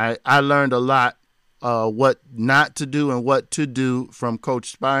 I learned a lot what not to do and what to do from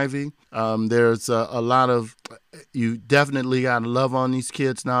Coach Spivey. There's a lot of, you definitely got to love on these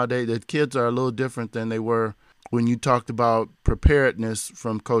kids nowadays. The kids are a little different than they were when you talked about preparedness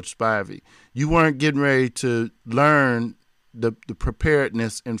from Coach Spivey. You weren't getting ready to learn the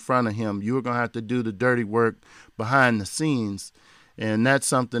preparedness in front of him. You were going to have to do the dirty work behind the scenes. And that's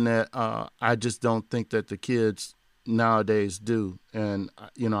something that I just don't think that the kids nowadays do. And, I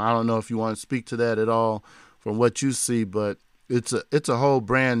don't know if you want to speak to that at all from what you see, but it's a whole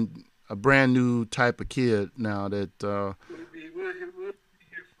brand new type of kid now that We'll be here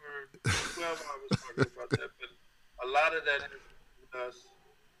for 12 hours talking about that, but a lot of that has to do with us.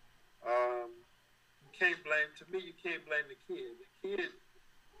 You can't blame the kid.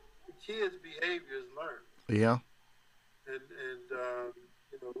 The kid's behavior is learned. Yeah. And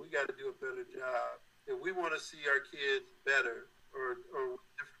we got to do a better job. If we want to see our kids better or with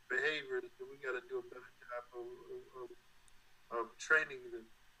different behaviors, then we got to do a better job of training them.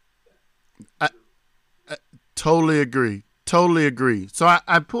 I totally agree. So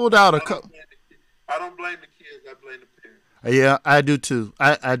I pulled out a couple. I don't blame the kids. I blame the parents. Yeah, I do too.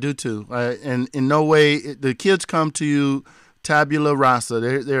 I do too. And in no way, the kids come to you tabula rasa.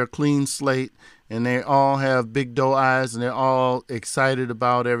 They're a clean slate, and they all have big doe eyes, and they're all excited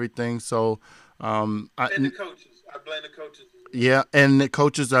about everything. So, and the coaches. I blame the coaches. Yeah, and the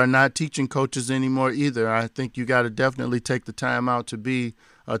coaches are not teaching coaches anymore either. I think you got to definitely take the time out to be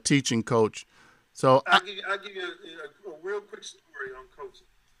a teaching coach. So I'll give you a real quick story on coaching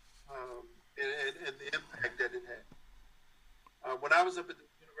and the impact that it had. When I was up at the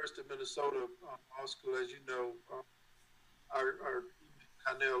University of Minnesota Law School, as you know, our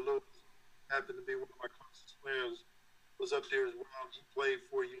Connell Lewis happened to be one of my closest friends, was up there as well. He played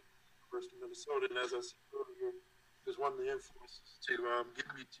for you at the University of Minnesota, and as I said earlier, he was one of the influences to get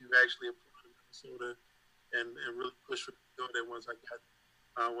me to actually apply to Minnesota and really push for me to go there once I got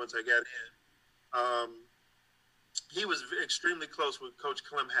in. He was extremely close with Coach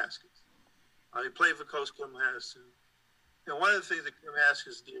Clem Haskins. He played for Coach Clem Haskins. And one of the things that Clem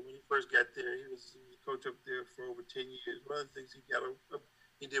Haskins did when he first got there, he was coach up there for over 10 years. One of the things he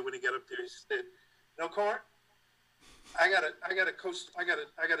did when he got up there, he said, Corn, I gotta coach. I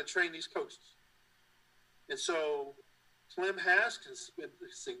gotta train these coaches. And so Clem Haskins spent a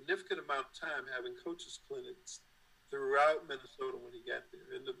significant amount of time having coaches clinics throughout Minnesota when he got there.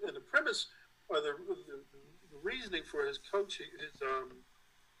 And the premise or the reasoning for his coaching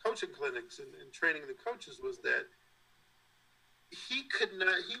clinics and training the coaches was that he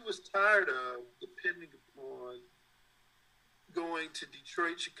was tired of depending upon going to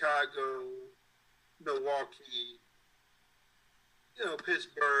Detroit, Chicago, Milwaukee,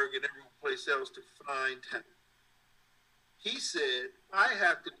 Pittsburgh, and every place else to find talent. He said, I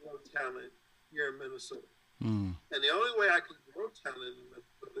have to grow talent here in Minnesota. And the only way I can grow talent in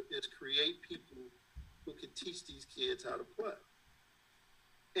Minnesota is create people who can teach these kids how to play.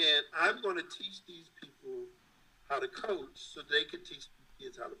 And I'm going to teach these people how to coach so they can teach these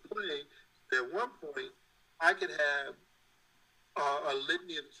kids how to play. At one point, I could have a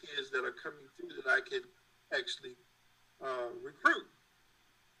litany of kids that are coming through that I could actually recruit.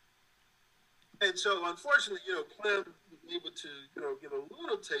 And so, unfortunately, Clem was able to, get a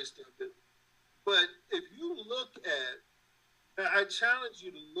little taste of it. But if you look at, I challenge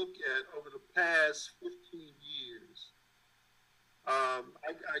you to look at over the past 15 years.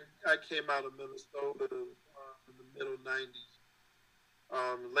 I came out of Minnesota in the middle 90s,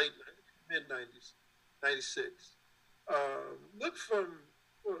 mid 90s, 96. Look from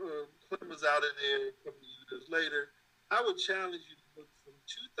Clem was out of there a couple of years later. I would challenge you to look from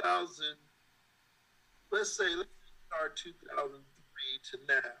 2000. Let's start 2003 to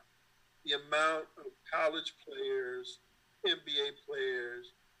now. The amount of college players, NBA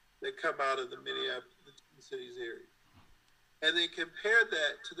players that come out of the Minneapolis, the Twin Cities area. And then compare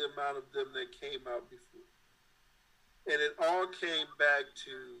that to the amount of them that came out before. And it all came back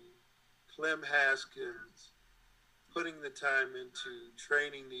to Clem Haskins putting the time into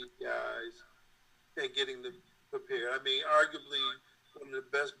training these guys and getting them prepared. I mean, arguably one of the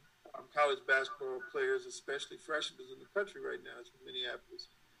best college basketball players, especially freshmen in the country right now, is from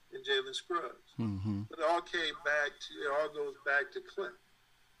Minneapolis. and Jalen Scruggs. Mm-hmm. But it all goes back to Clint.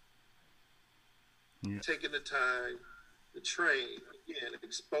 Yeah. Taking the time to train. Again,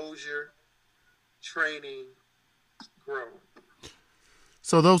 exposure, training, growing.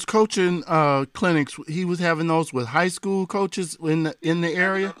 So those coaching clinics, he was having those with high school coaches in the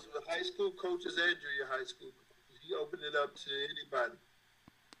area? Those with high school coaches and junior high school coaches. He opened it up to anybody.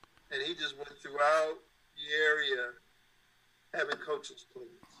 And he just went throughout the area having coaches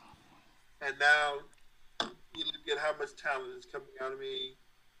clinics. And now you look at how much talent is coming out of me.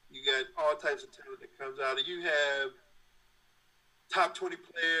 You got all types of talent that comes out. And you have top 20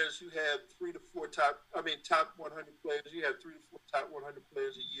 players. You have top 100 players. You have 3 to 4 top 100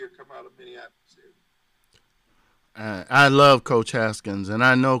 players a year come out of Minneapolis area. I love Coach Haskins, and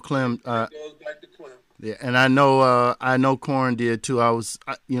I know Clem. It goes back to Clem. Yeah, and I know Corn did too.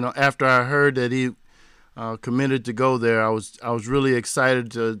 After I heard that he committed to go there, I was really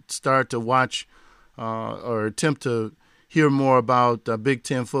excited to start to watch or attempt to hear more about Big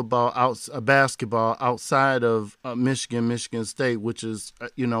Ten football, basketball outside of Michigan State, which is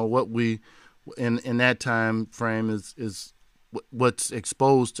what we in that time frame is what's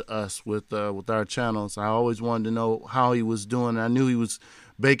exposed to us with our channels. I always wanted to know how he was doing. I knew he was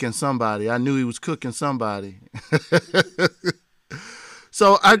baking somebody. I knew he was cooking somebody.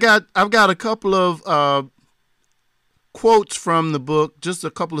 So I've got a couple of quotes from the book, just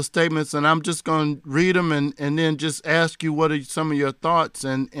a couple of statements, and I'm just going to read them and then just ask you what are some of your thoughts.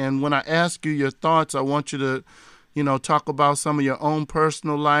 And when I ask you your thoughts, I want you to, talk about some of your own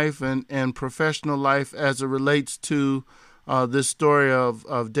personal life and professional life as it relates to this story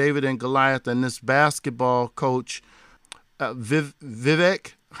of David and Goliath and this basketball coach,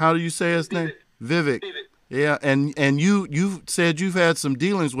 Vivek. How do you say his name? Vivek. Yeah, and you said you've had some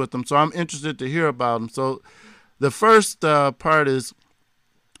dealings with him, so I'm interested to hear about him. So the first part is,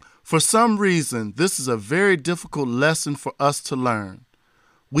 for some reason, this is a very difficult lesson for us to learn.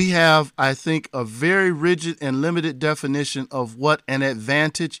 We have, I think, a very rigid and limited definition of what an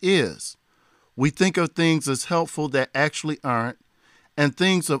advantage is. We think of things as helpful that actually aren't, and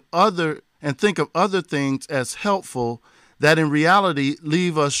think of other things as helpful that in reality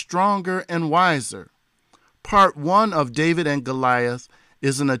leave us stronger and wiser. Part 1 of David and Goliath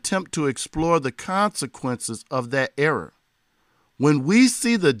is an attempt to explore the consequences of that error. When we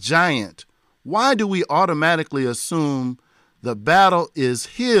see the giant, why do we automatically assume the battle is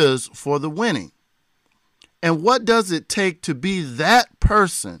his for the winning? And what does it take to be that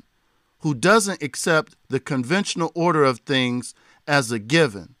person who doesn't accept the conventional order of things as a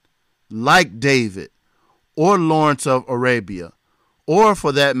given, like David or Lawrence of Arabia, or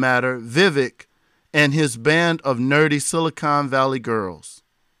for that matter, Vivek and his band of nerdy Silicon Valley girls?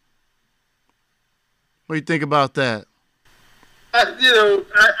 What do you think about that?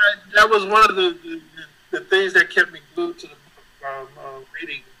 That was one of the things that kept me glued to the book,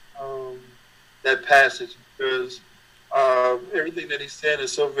 reading that passage, because everything that he's saying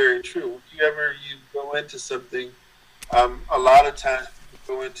is so very true. Whenever you go into something, a lot of times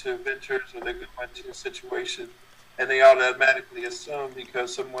people go into ventures or they go into a situation and they automatically assume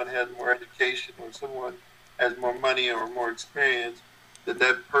because someone has more education or someone has more money or more experience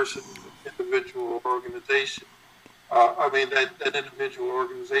that person, individual or organization, that individual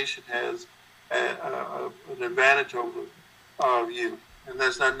organization has an advantage over you, and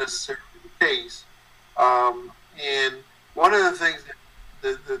that's not necessarily the case. And one of the things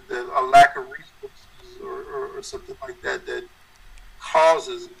that a lack of resources or something like that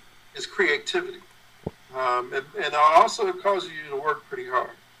causes is creativity. And also it causes you to work pretty hard.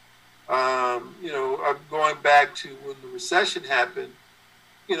 I'm going back to when the recession happened,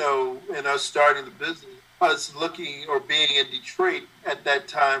 and us starting the business, us looking or being in Detroit at that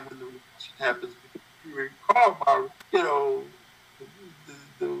time when the recession happens. If you recall,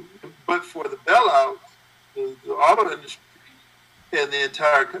 but for the bailout, the auto industry and the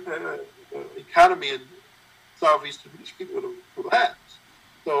entire economy in southeastern Michigan would have collapsed.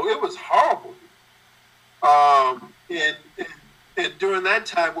 So it was horrible. And during that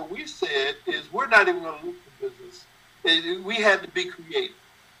time, what we said is we're not even going to look for business. We had to be creative.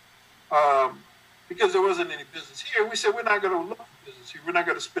 Because there wasn't any business here, we said we're not going to look for business here. We're not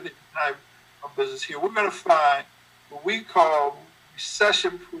going to spend any time on business here. We're going to find what we call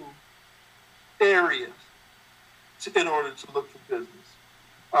recession-proof areas in order to look for business.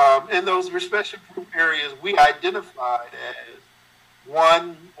 And those recession-proof areas we identified as,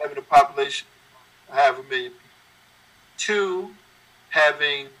 1, having a population of 500,000 people. 2,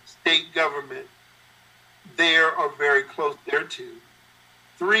 having state government there or very close thereto.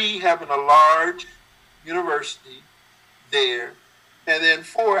 3, having a large university there. and then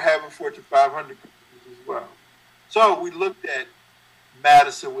 4 having Fortune 500 companies as well. So we looked at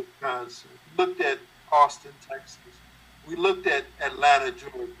Madison, Wisconsin. We looked at Austin, Texas. We looked at Atlanta,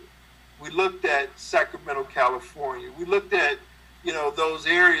 Georgia. We looked at Sacramento, California. We looked at, those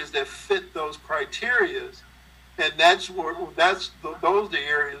areas that fit those criterias, and those are the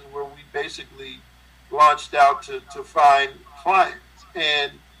areas where we basically launched out to find clients,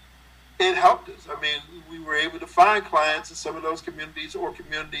 and it helped us. I mean, we were able to find clients in some of those communities or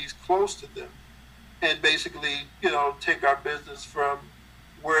communities close to them, and basically, take our business from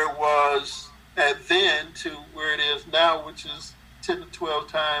where it was at then to where it is now, which is 10 to 12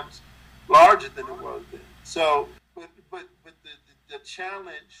 times larger than it was then. So, but the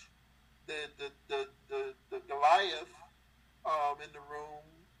challenge, the Goliath in the room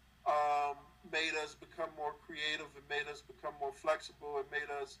made us become more creative. It made us become more flexible. It made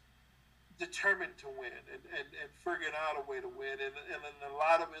us determined to win and figuring out a way to win. And in a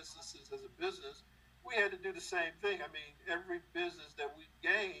lot of instances as a business, we had to do the same thing. I mean, every business that we've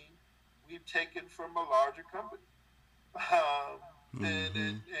gained, we've taken from a larger company.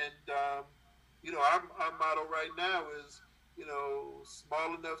 Our motto right now is,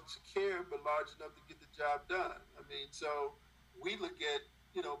 small enough to care, but large enough to get the job done. I mean, so we look at,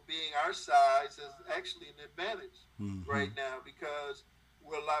 being our size as actually an advantage right now, because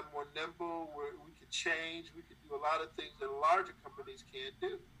we're a lot more nimble. We can change. We can do a lot of things that larger companies can't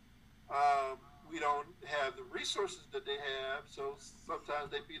do. We don't have the resources that they have, so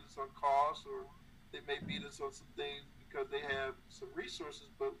sometimes they beat us on cost, or they may beat us on some things because they have some resources,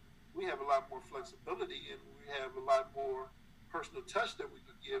 but we have a lot more flexibility, and we have a lot more personal touch that we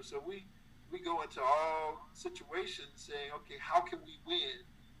can give. So we go into all situations saying, okay, how can we win?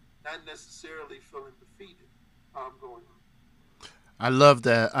 Not necessarily feeling defeated going on. I love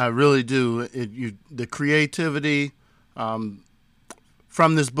that. I really do. The creativity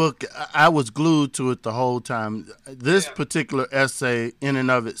from this book, I was glued to it the whole time. This particular essay, in and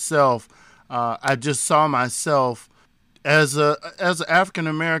of itself, I just saw myself as an African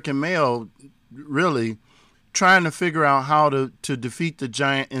American male, really trying to figure out how to defeat the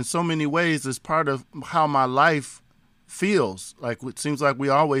giant in so many ways as part of how my life feels. Like, it seems like we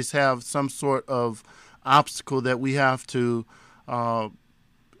always have some sort of obstacle that we have to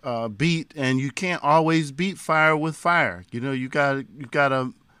beat, and you can't always beat fire with fire. You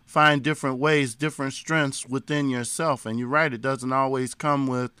gotta find different ways, different strengths within yourself. And you're right, it doesn't always come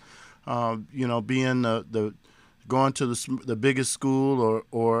with being the going to the biggest school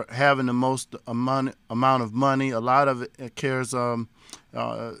or having the most amount of money. A lot of it cares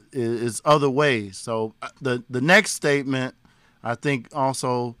is other ways. So the next statement, I think,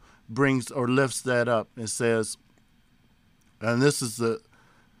 also brings or lifts that up. It says, and this is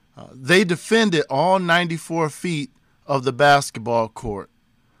they defended all 94 feet of the basketball court.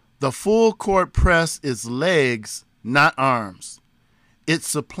 The full court press is legs, not arms. It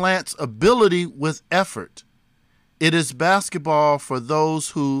supplants ability with effort. It is basketball for those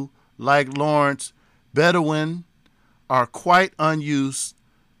who, like Lawrence Bedouin, are quite unused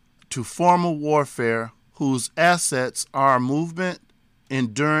to formal warfare, whose assets are movement,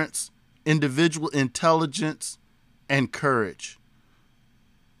 endurance, individual intelligence, and courage.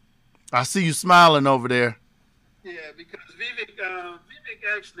 I see you smiling over there. Yeah, because Vivek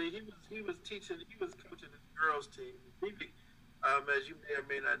actually he was teaching, he was coaching his girls team. Vivek, as you may or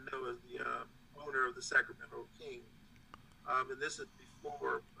may not know, is the owner of the Sacramento Kings. And this is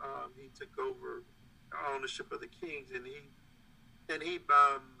before he took over ownership of the Kings, and he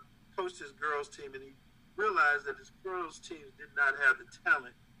coached his girls team, and he realized that his girls teams did not have the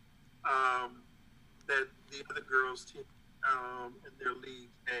talent that the other girls team in their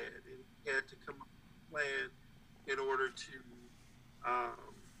leagues had, and he had to come up with a plan in order to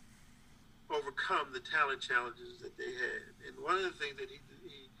overcome the talent challenges that they had. And one of the things that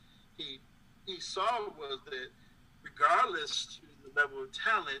he saw was that regardless to the level of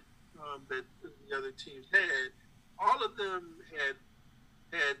talent that the other teams had, all of them had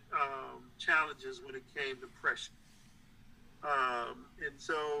challenges when it came to pressure. And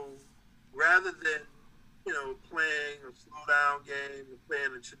so rather than playing a slow down game and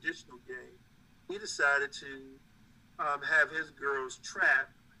playing a traditional game, he decided to have his girls trap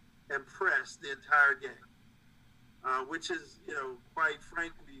and press the entire game, which is, quite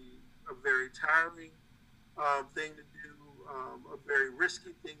frankly, a very tiring thing to do, a very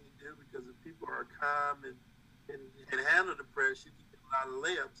risky thing to do, because if people are calm and handle the press, you can get a lot of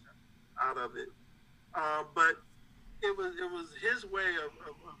layups out of it. But it was his way of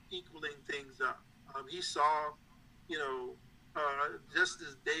equaling things up. He saw, just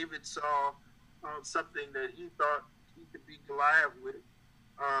as David saw something that he thought he could beat Goliath with.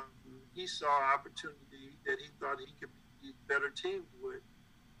 Um, he saw opportunity that he thought he could beat better teams with,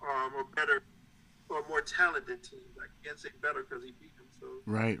 or better, or more talented teams. I can't say better because he beat them, so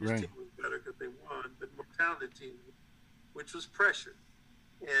his team was better because they won, but more talented teams, which was pressure,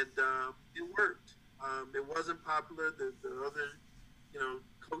 and it worked. It wasn't popular. The other,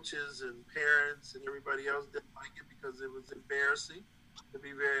 coaches and parents and everybody else didn't like it because it was embarrassing. To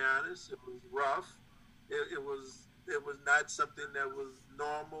be very honest, it was rough. It was not something that was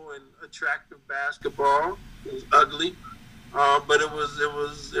normal and attractive basketball. It was ugly, but it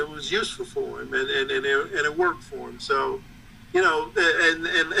was useful for him, and it worked for him. So,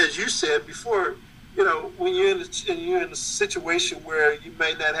 and as you said before, when you're in a situation where you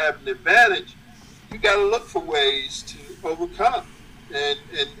may not have an advantage, you got to look for ways to overcome. And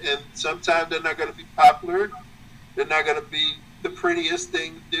sometimes they're not going to be popular. They're not going to be the prettiest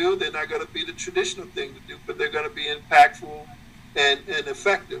thing to do. They're not going to be the traditional thing to do, but they're going to be impactful and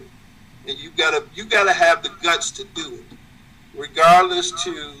effective. And you gotta have the guts to do it, regardless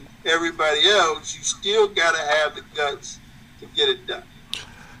to everybody else. You still gotta have the guts to get it done.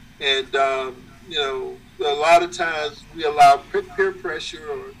 And a lot of times we allow peer pressure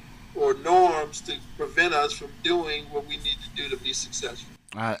or norms to prevent us from doing what we need to do to be successful.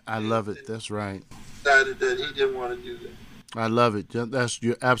 I love it. That's right. Decided that he didn't want to do that. I love it.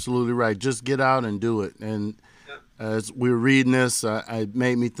 You're absolutely right. Just get out and do it. And as we were reading this, it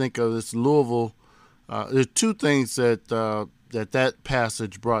made me think of this Louisville. There's two things that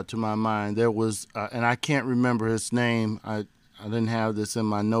passage brought to my mind. There was, and I can't remember his name. I didn't have this in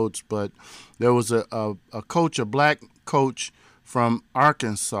my notes, but there was a coach, a black coach from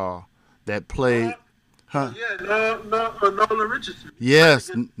Arkansas that played. Yeah, Nolan Richardson.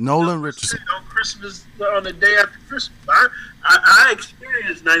 Yes, Nolan Richardson. On Christmas, on the day after Christmas, I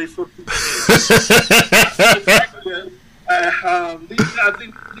experienced 94 people. I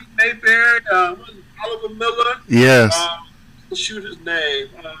think Lee Mayberry, Oliver Miller. Yes. The shooter's name.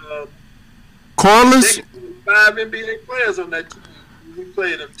 Corliss. 5 NBA players on that team. We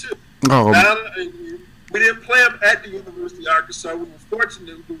played them too. Oh. We didn't play them at the University of Arkansas. We were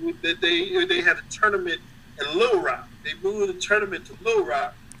fortunate that they had a tournament in Little Rock. They moved the tournament to Little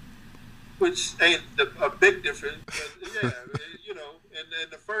Rock, which ain't a big difference. But yeah,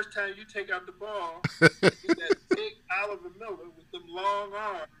 and the first time you take out the ball, that big Oliver Miller with them long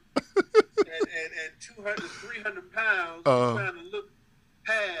arms and 200, 300 pounds trying to look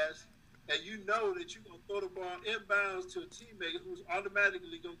past, and you know that you're going to throw the ball inbounds to a teammate who's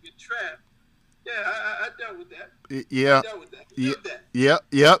automatically going to get trapped. Yeah, I dealt with that. Yeah. I dealt with that. Lived that. Yep.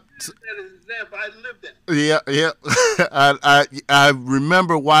 That is an example. I lived that. Yeah. I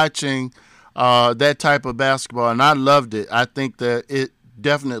remember watching that type of basketball, and I loved it. I think that it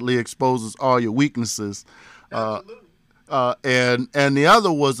definitely exposes all your weaknesses. Absolutely. And the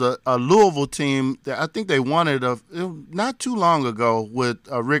other was a Louisville team that I think they won it not too long ago with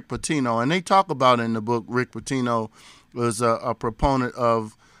Rick Pitino, and they talk about in the book Rick Pitino was a proponent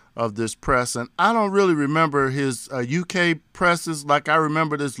of this press, and I don't really remember his UK presses like I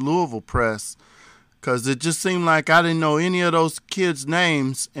remember this Louisville press, because it just seemed like I didn't know any of those kids'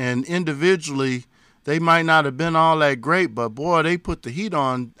 names, and individually they might not have been all that great, but boy, they put the heat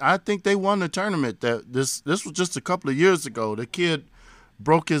on. I think they won the tournament. This was just a couple of years ago. The kid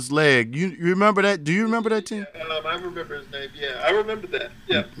broke his leg. You remember that? Do you remember that team? I remember his name. Yeah, I remember that.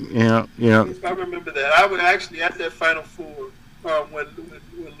 Yeah. Yeah. I remember that. I was actually at that Final Four when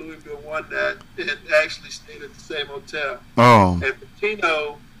Louisville won that, and actually stayed at the same hotel. Oh. And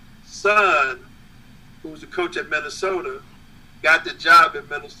Pitino's son, who was the coach at Minnesota, got the job in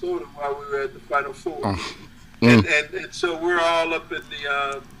Minnesota while we were at the Final Four. Oh. And so we're all up in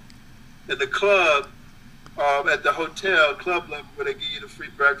the club, at the hotel club level, where they give you the free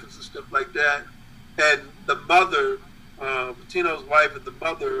breakfast and stuff like that. And the mother, Pitino's wife, and the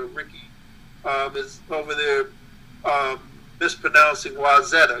mother, Ricky, is over there mispronouncing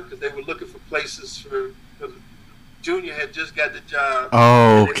Wazetta, because they were looking for places for Junior had just got the job.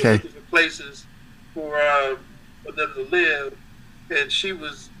 Oh, okay. They were looking for places for them to live, and she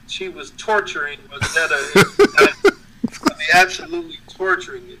was torturing Wazetta. Absolutely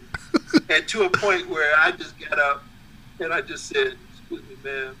torturing it, and to a point where I just got up and I just said, "Excuse me,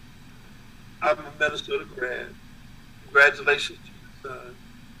 ma'am, I'm a Minnesota grad. Congratulations to your son.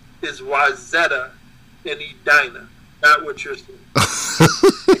 It's Wazetta and Edina, not what you're saying."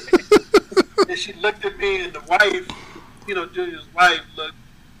 And she looked at me, and the wife, Junior's wife, looked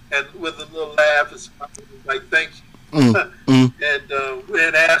and with a little laugh and smile, like, "Thank you,"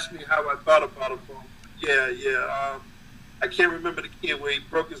 and asked me how I thought about him. Yeah. I can't remember the kid where he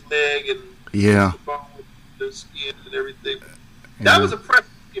broke his leg and the bone the skin and everything. Yeah. That was a press,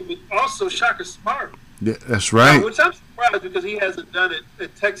 but also Shaka Smart. Yeah, that's right. Which I'm surprised because he hasn't done it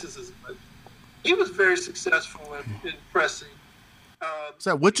at Texas as much. He was very successful in pressing. Is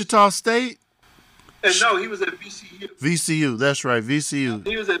that Wichita State? And no, he was at VCU. VCU, that's right, VCU.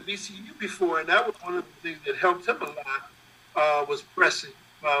 He was at VCU before, and that was one of the things that helped him a lot, was pressing,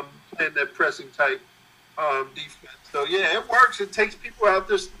 playing that pressing type defense. So, yeah, it works. It takes people out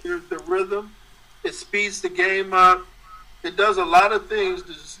the rhythm. It speeds the game up. It does a lot of things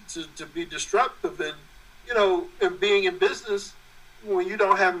to be disruptive. And, and being in business, when you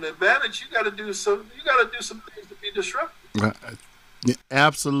don't have an advantage, you got to do some things to be disruptive. Yeah,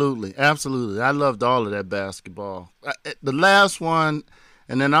 absolutely. I loved all of that basketball. The last one,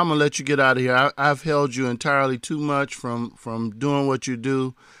 and then I'm going to let you get out of here. I've held you entirely too much from doing what you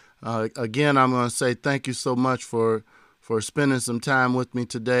do. Again, I'm going to say thank you so much for spending some time with me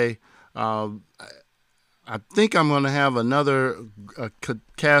today. I think I'm going to have another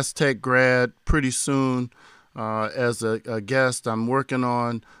Cass Tech grad pretty soon as a guest. I'm working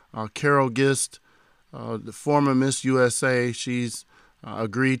on Carol Gist, the former Miss USA. She's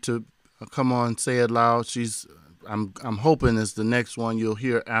agreed to come on Say It Loud. I'm hoping it's the next one you'll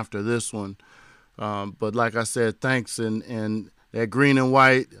hear after this one. But like I said, thanks. And that green and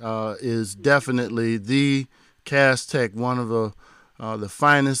white is definitely the Cass Tech, one of the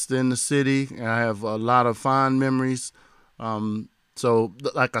finest in the city. I have a lot of fond memories. So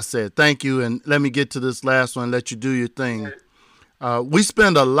like I said, thank you. And let me get to this last one, let you do your thing. We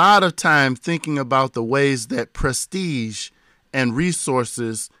spend a lot of time thinking about the ways that prestige and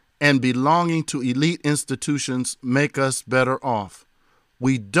resources and belonging to elite institutions make us better off.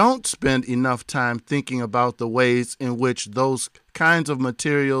 We don't spend enough time thinking about the ways in which those kinds of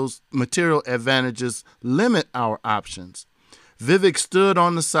material advantages limit our options. Vivek stood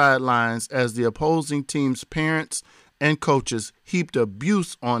on the sidelines as the opposing team's parents and coaches heaped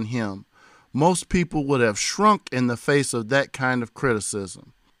abuse on him. Most people would have shrunk in the face of that kind of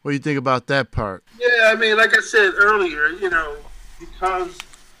criticism. What do you think about that part? Yeah, I mean, like I said earlier, because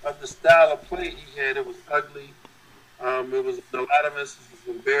of the style of play he had, it was ugly. It was in a lot of instances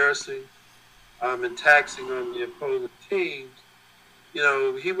embarrassing and taxing on the opposing teams.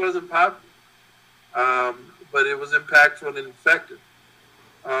 He wasn't popular, but it was impactful and effective.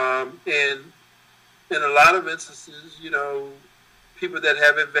 And in a lot of instances, people that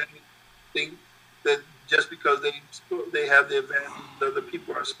have advantage think that just because they have the advantage, other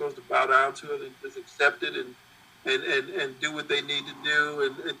people are supposed to bow down to it and just accept it and do what they need to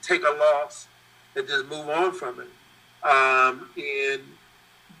do and take a loss and just move on from it. And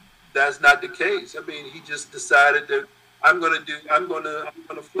that's not the case. I mean, he just decided that I'm gonna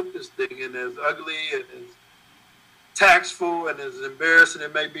flip this thing, and as ugly and as taxful and as embarrassing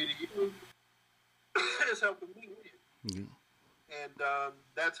it may be to you, it's helping me win. Yeah. And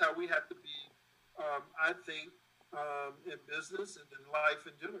that's how we have to be, I think, in business and in life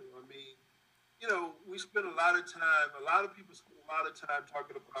in general. I mean, we spend a lot of people spend a lot of time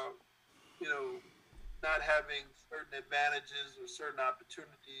talking about, not having certain advantages or certain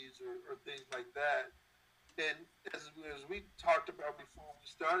opportunities or things like that. And as we talked about before we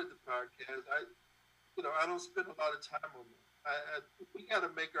started the podcast, I don't spend a lot of time on that. We got to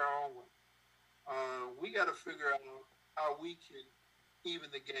make our own way. We got to figure out how we can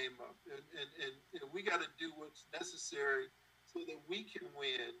even the game up, and we got to do what's necessary so that we can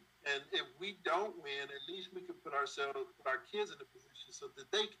win. And if we don't win, at least we can put our kids in a position so that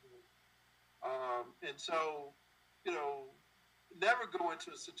they can win. And so, never go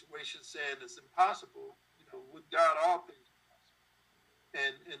into a situation saying it's impossible. With God, all things are possible.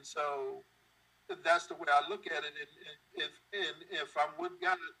 And so that's the way I look at it. And if I'm with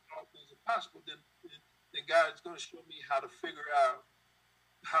God, all things are possible. Then God's going to show me how to figure out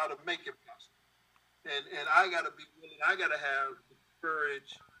how to make it possible. And I got to be willing. I got to have the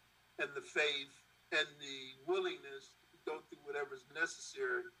courage and the faith and the willingness to go through whatever's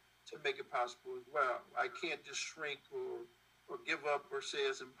necessary to make it possible as well. I can't just shrink or give up or say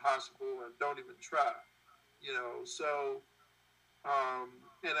it's impossible and don't even try. So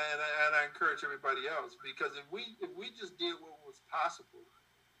and I encourage everybody else, because if we just did what was possible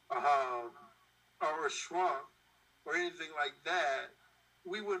or shrunk or anything like that,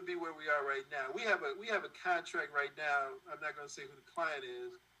 we wouldn't be where we are right now. We have a contract right now. I'm not going to say who the client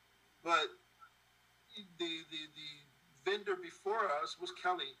is, but the vendor before us was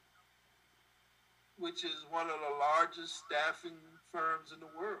Kelly, which is one of the largest staffing firms in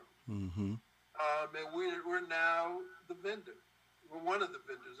the world. Mm-hmm. And we're now the vendor. We're one of the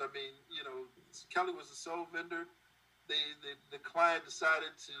vendors. I mean, Kelly was the sole vendor. The client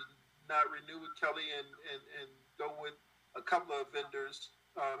decided to not renew with Kelly and go with a couple of vendors,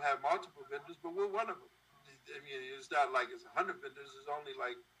 have multiple vendors, but we're one of them. I mean, it's not like it's 100 vendors. There's only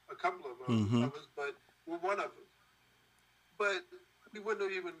like a couple of us, but we're one of them. But we wouldn't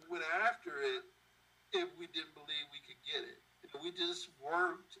have even went after it if we didn't believe we could get it. We just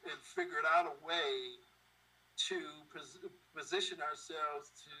worked and figured out a way to position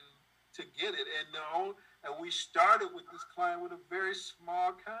ourselves to get it. And we started with this client with a very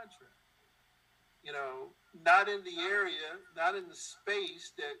small contract. Not in the area, not in the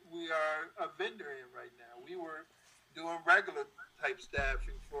space that we are a vendor in right now. We were doing regular type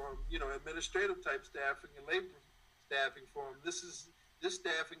staffing for them, administrative type staffing and labor staffing for them. This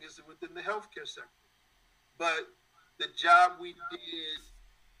staffing is within the healthcare sector. But the job we did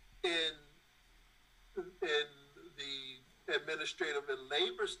in the administrative and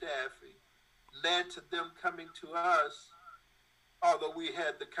labor staffing led to them coming to us, although we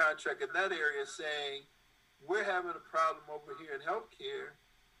had the contract in that area, saying, we're having a problem over here in healthcare.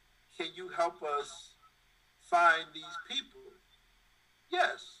 Can you help us find these people?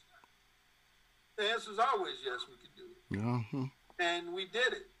 Yes. The answer is always yes, we could do it. Mm-hmm. And we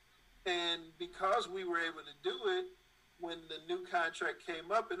did it. And because we were able to do it, when the new contract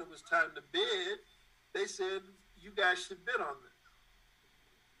came up and it was time to bid, they said, you guys should bid on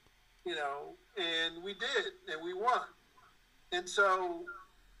this. And we did, and we won. And so,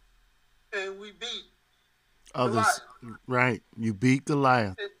 and we beat others. Goliath. Right. You beat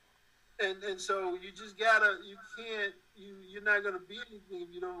Goliath. And so you just you're not going to be anything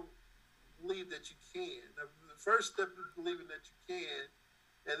if you don't believe that you can. The first step is believing that you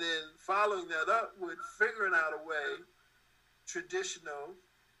can, and then following that up with figuring out a way, traditional,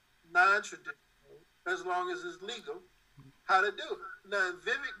 non-traditional, as long as it's legal, how to do it. Now,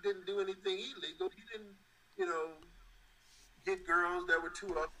 Vivek didn't do anything illegal. He didn't, get girls that were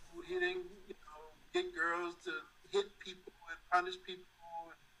too old. He didn't, get girls to hit people and punish people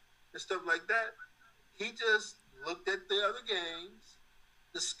and stuff like that. He just looked at the other games,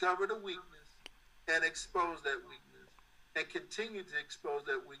 discovered a weakness, and exposed that weakness, and continued to expose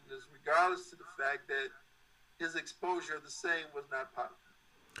that weakness, regardless of the fact that his exposure of the same was not popular.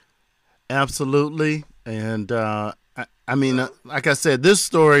 Absolutely. And I mean, like I said, this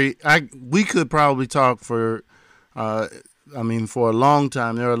story, we could probably talk for for a long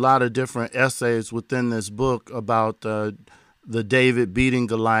time. There are a lot of different essays within this book about the David beating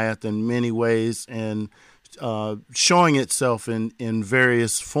Goliath in many ways and showing itself in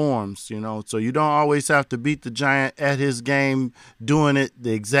various forms, So you don't always have to beat the giant at his game, doing it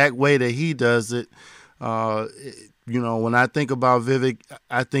the exact way that he does it. When I think about Vivek,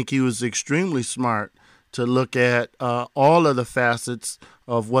 I think he was extremely smart to look at all of the facets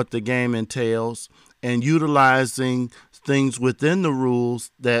of what the game entails and utilizing things within the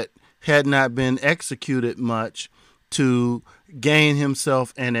rules that had not been executed much to gain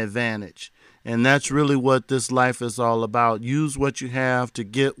himself an advantage. And that's really what this life is all about. Use what you have to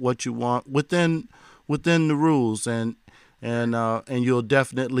get what you want within the rules, and you'll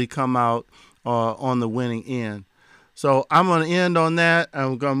definitely come out on the winning end. So I'm going to end on that.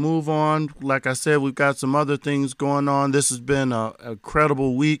 I'm going to move on. Like I said, we've got some other things going on. This has been a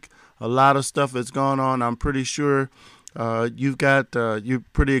incredible week. A lot of stuff has gone on. I'm pretty sure you're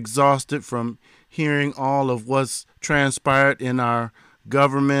pretty exhausted from hearing all of what's transpired in our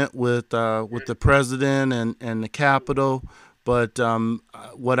government with the president and the Capitol. But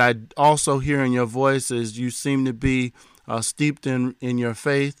what I also hear in your voice is you seem to be steeped in your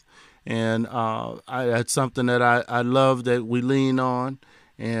faith. And that's something that I love that we lean on,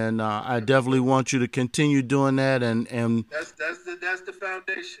 and I definitely want you to continue doing that. And that's the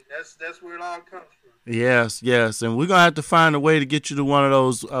foundation. That's where it all comes from. Yes, and we're gonna have to find a way to get you to one of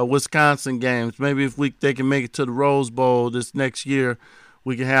those Wisconsin games. Maybe if they can make it to the Rose Bowl this next year,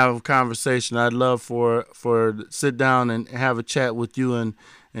 we can have a conversation. I'd love for sit down and have a chat with you and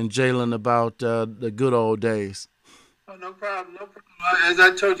Jalen about the good old days. Oh, no problem. As I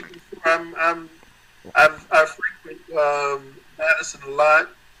told you before, I frequent Madison a lot,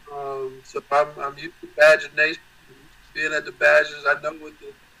 so I'm used to Badger Nation. Being at the Badgers, I know what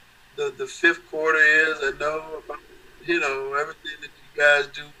the fifth quarter is. I know about everything that you guys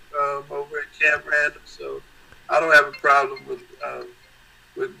do over at Camp Randall. So I don't have a problem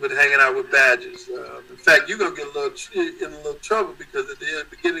with hanging out with Badgers. In fact, you're gonna get in a little trouble because at the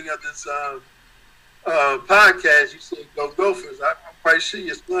beginning of this podcast, you said go Gophers. I'm quite sure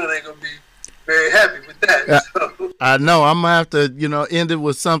your son ain't gonna be very happy with that. So. I know. I'm gonna have to, end it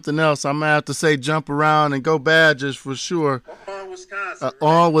with something else. I'm gonna have to say jump around and go Badgers for sure. On Wisconsin.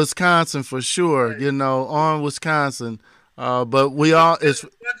 On Wisconsin for sure. Right. On Wisconsin. But we all it's a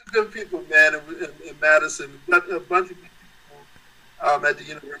bunch of good people, man, in Madison. A bunch of good people at the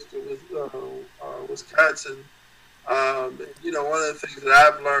University of Wisconsin. One of the things that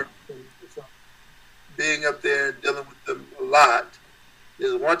I've learned from being up there and dealing with them a lot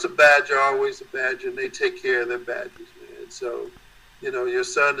is once a badger, always a badger, and they take care of their badgers, man. So, your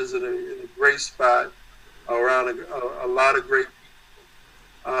son is in a great spot around a lot of great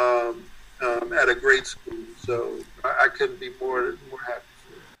people at a great school. So I couldn't be more happy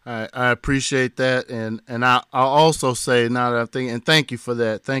for it. I appreciate that, and I'll also say now that I'm thinking, and thank you for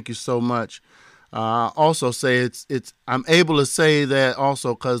that. Thank you so much. I'll also say it's I'm able to say that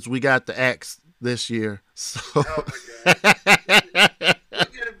also because we got the axe this year. So. Oh my God. We'll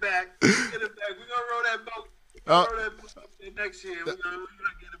get it back. We're gonna row that boat. Row that boat up there next year. We're gonna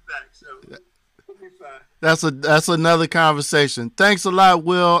get it back. So we'll be fine. That's another conversation. Thanks a lot,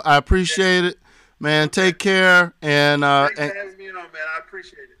 Will. I appreciate it, man. Take care, and thanks for having me on, man. I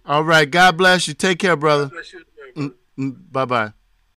appreciate it. All right. God bless you. Take care, brother. God bless you, brother. Bye bye.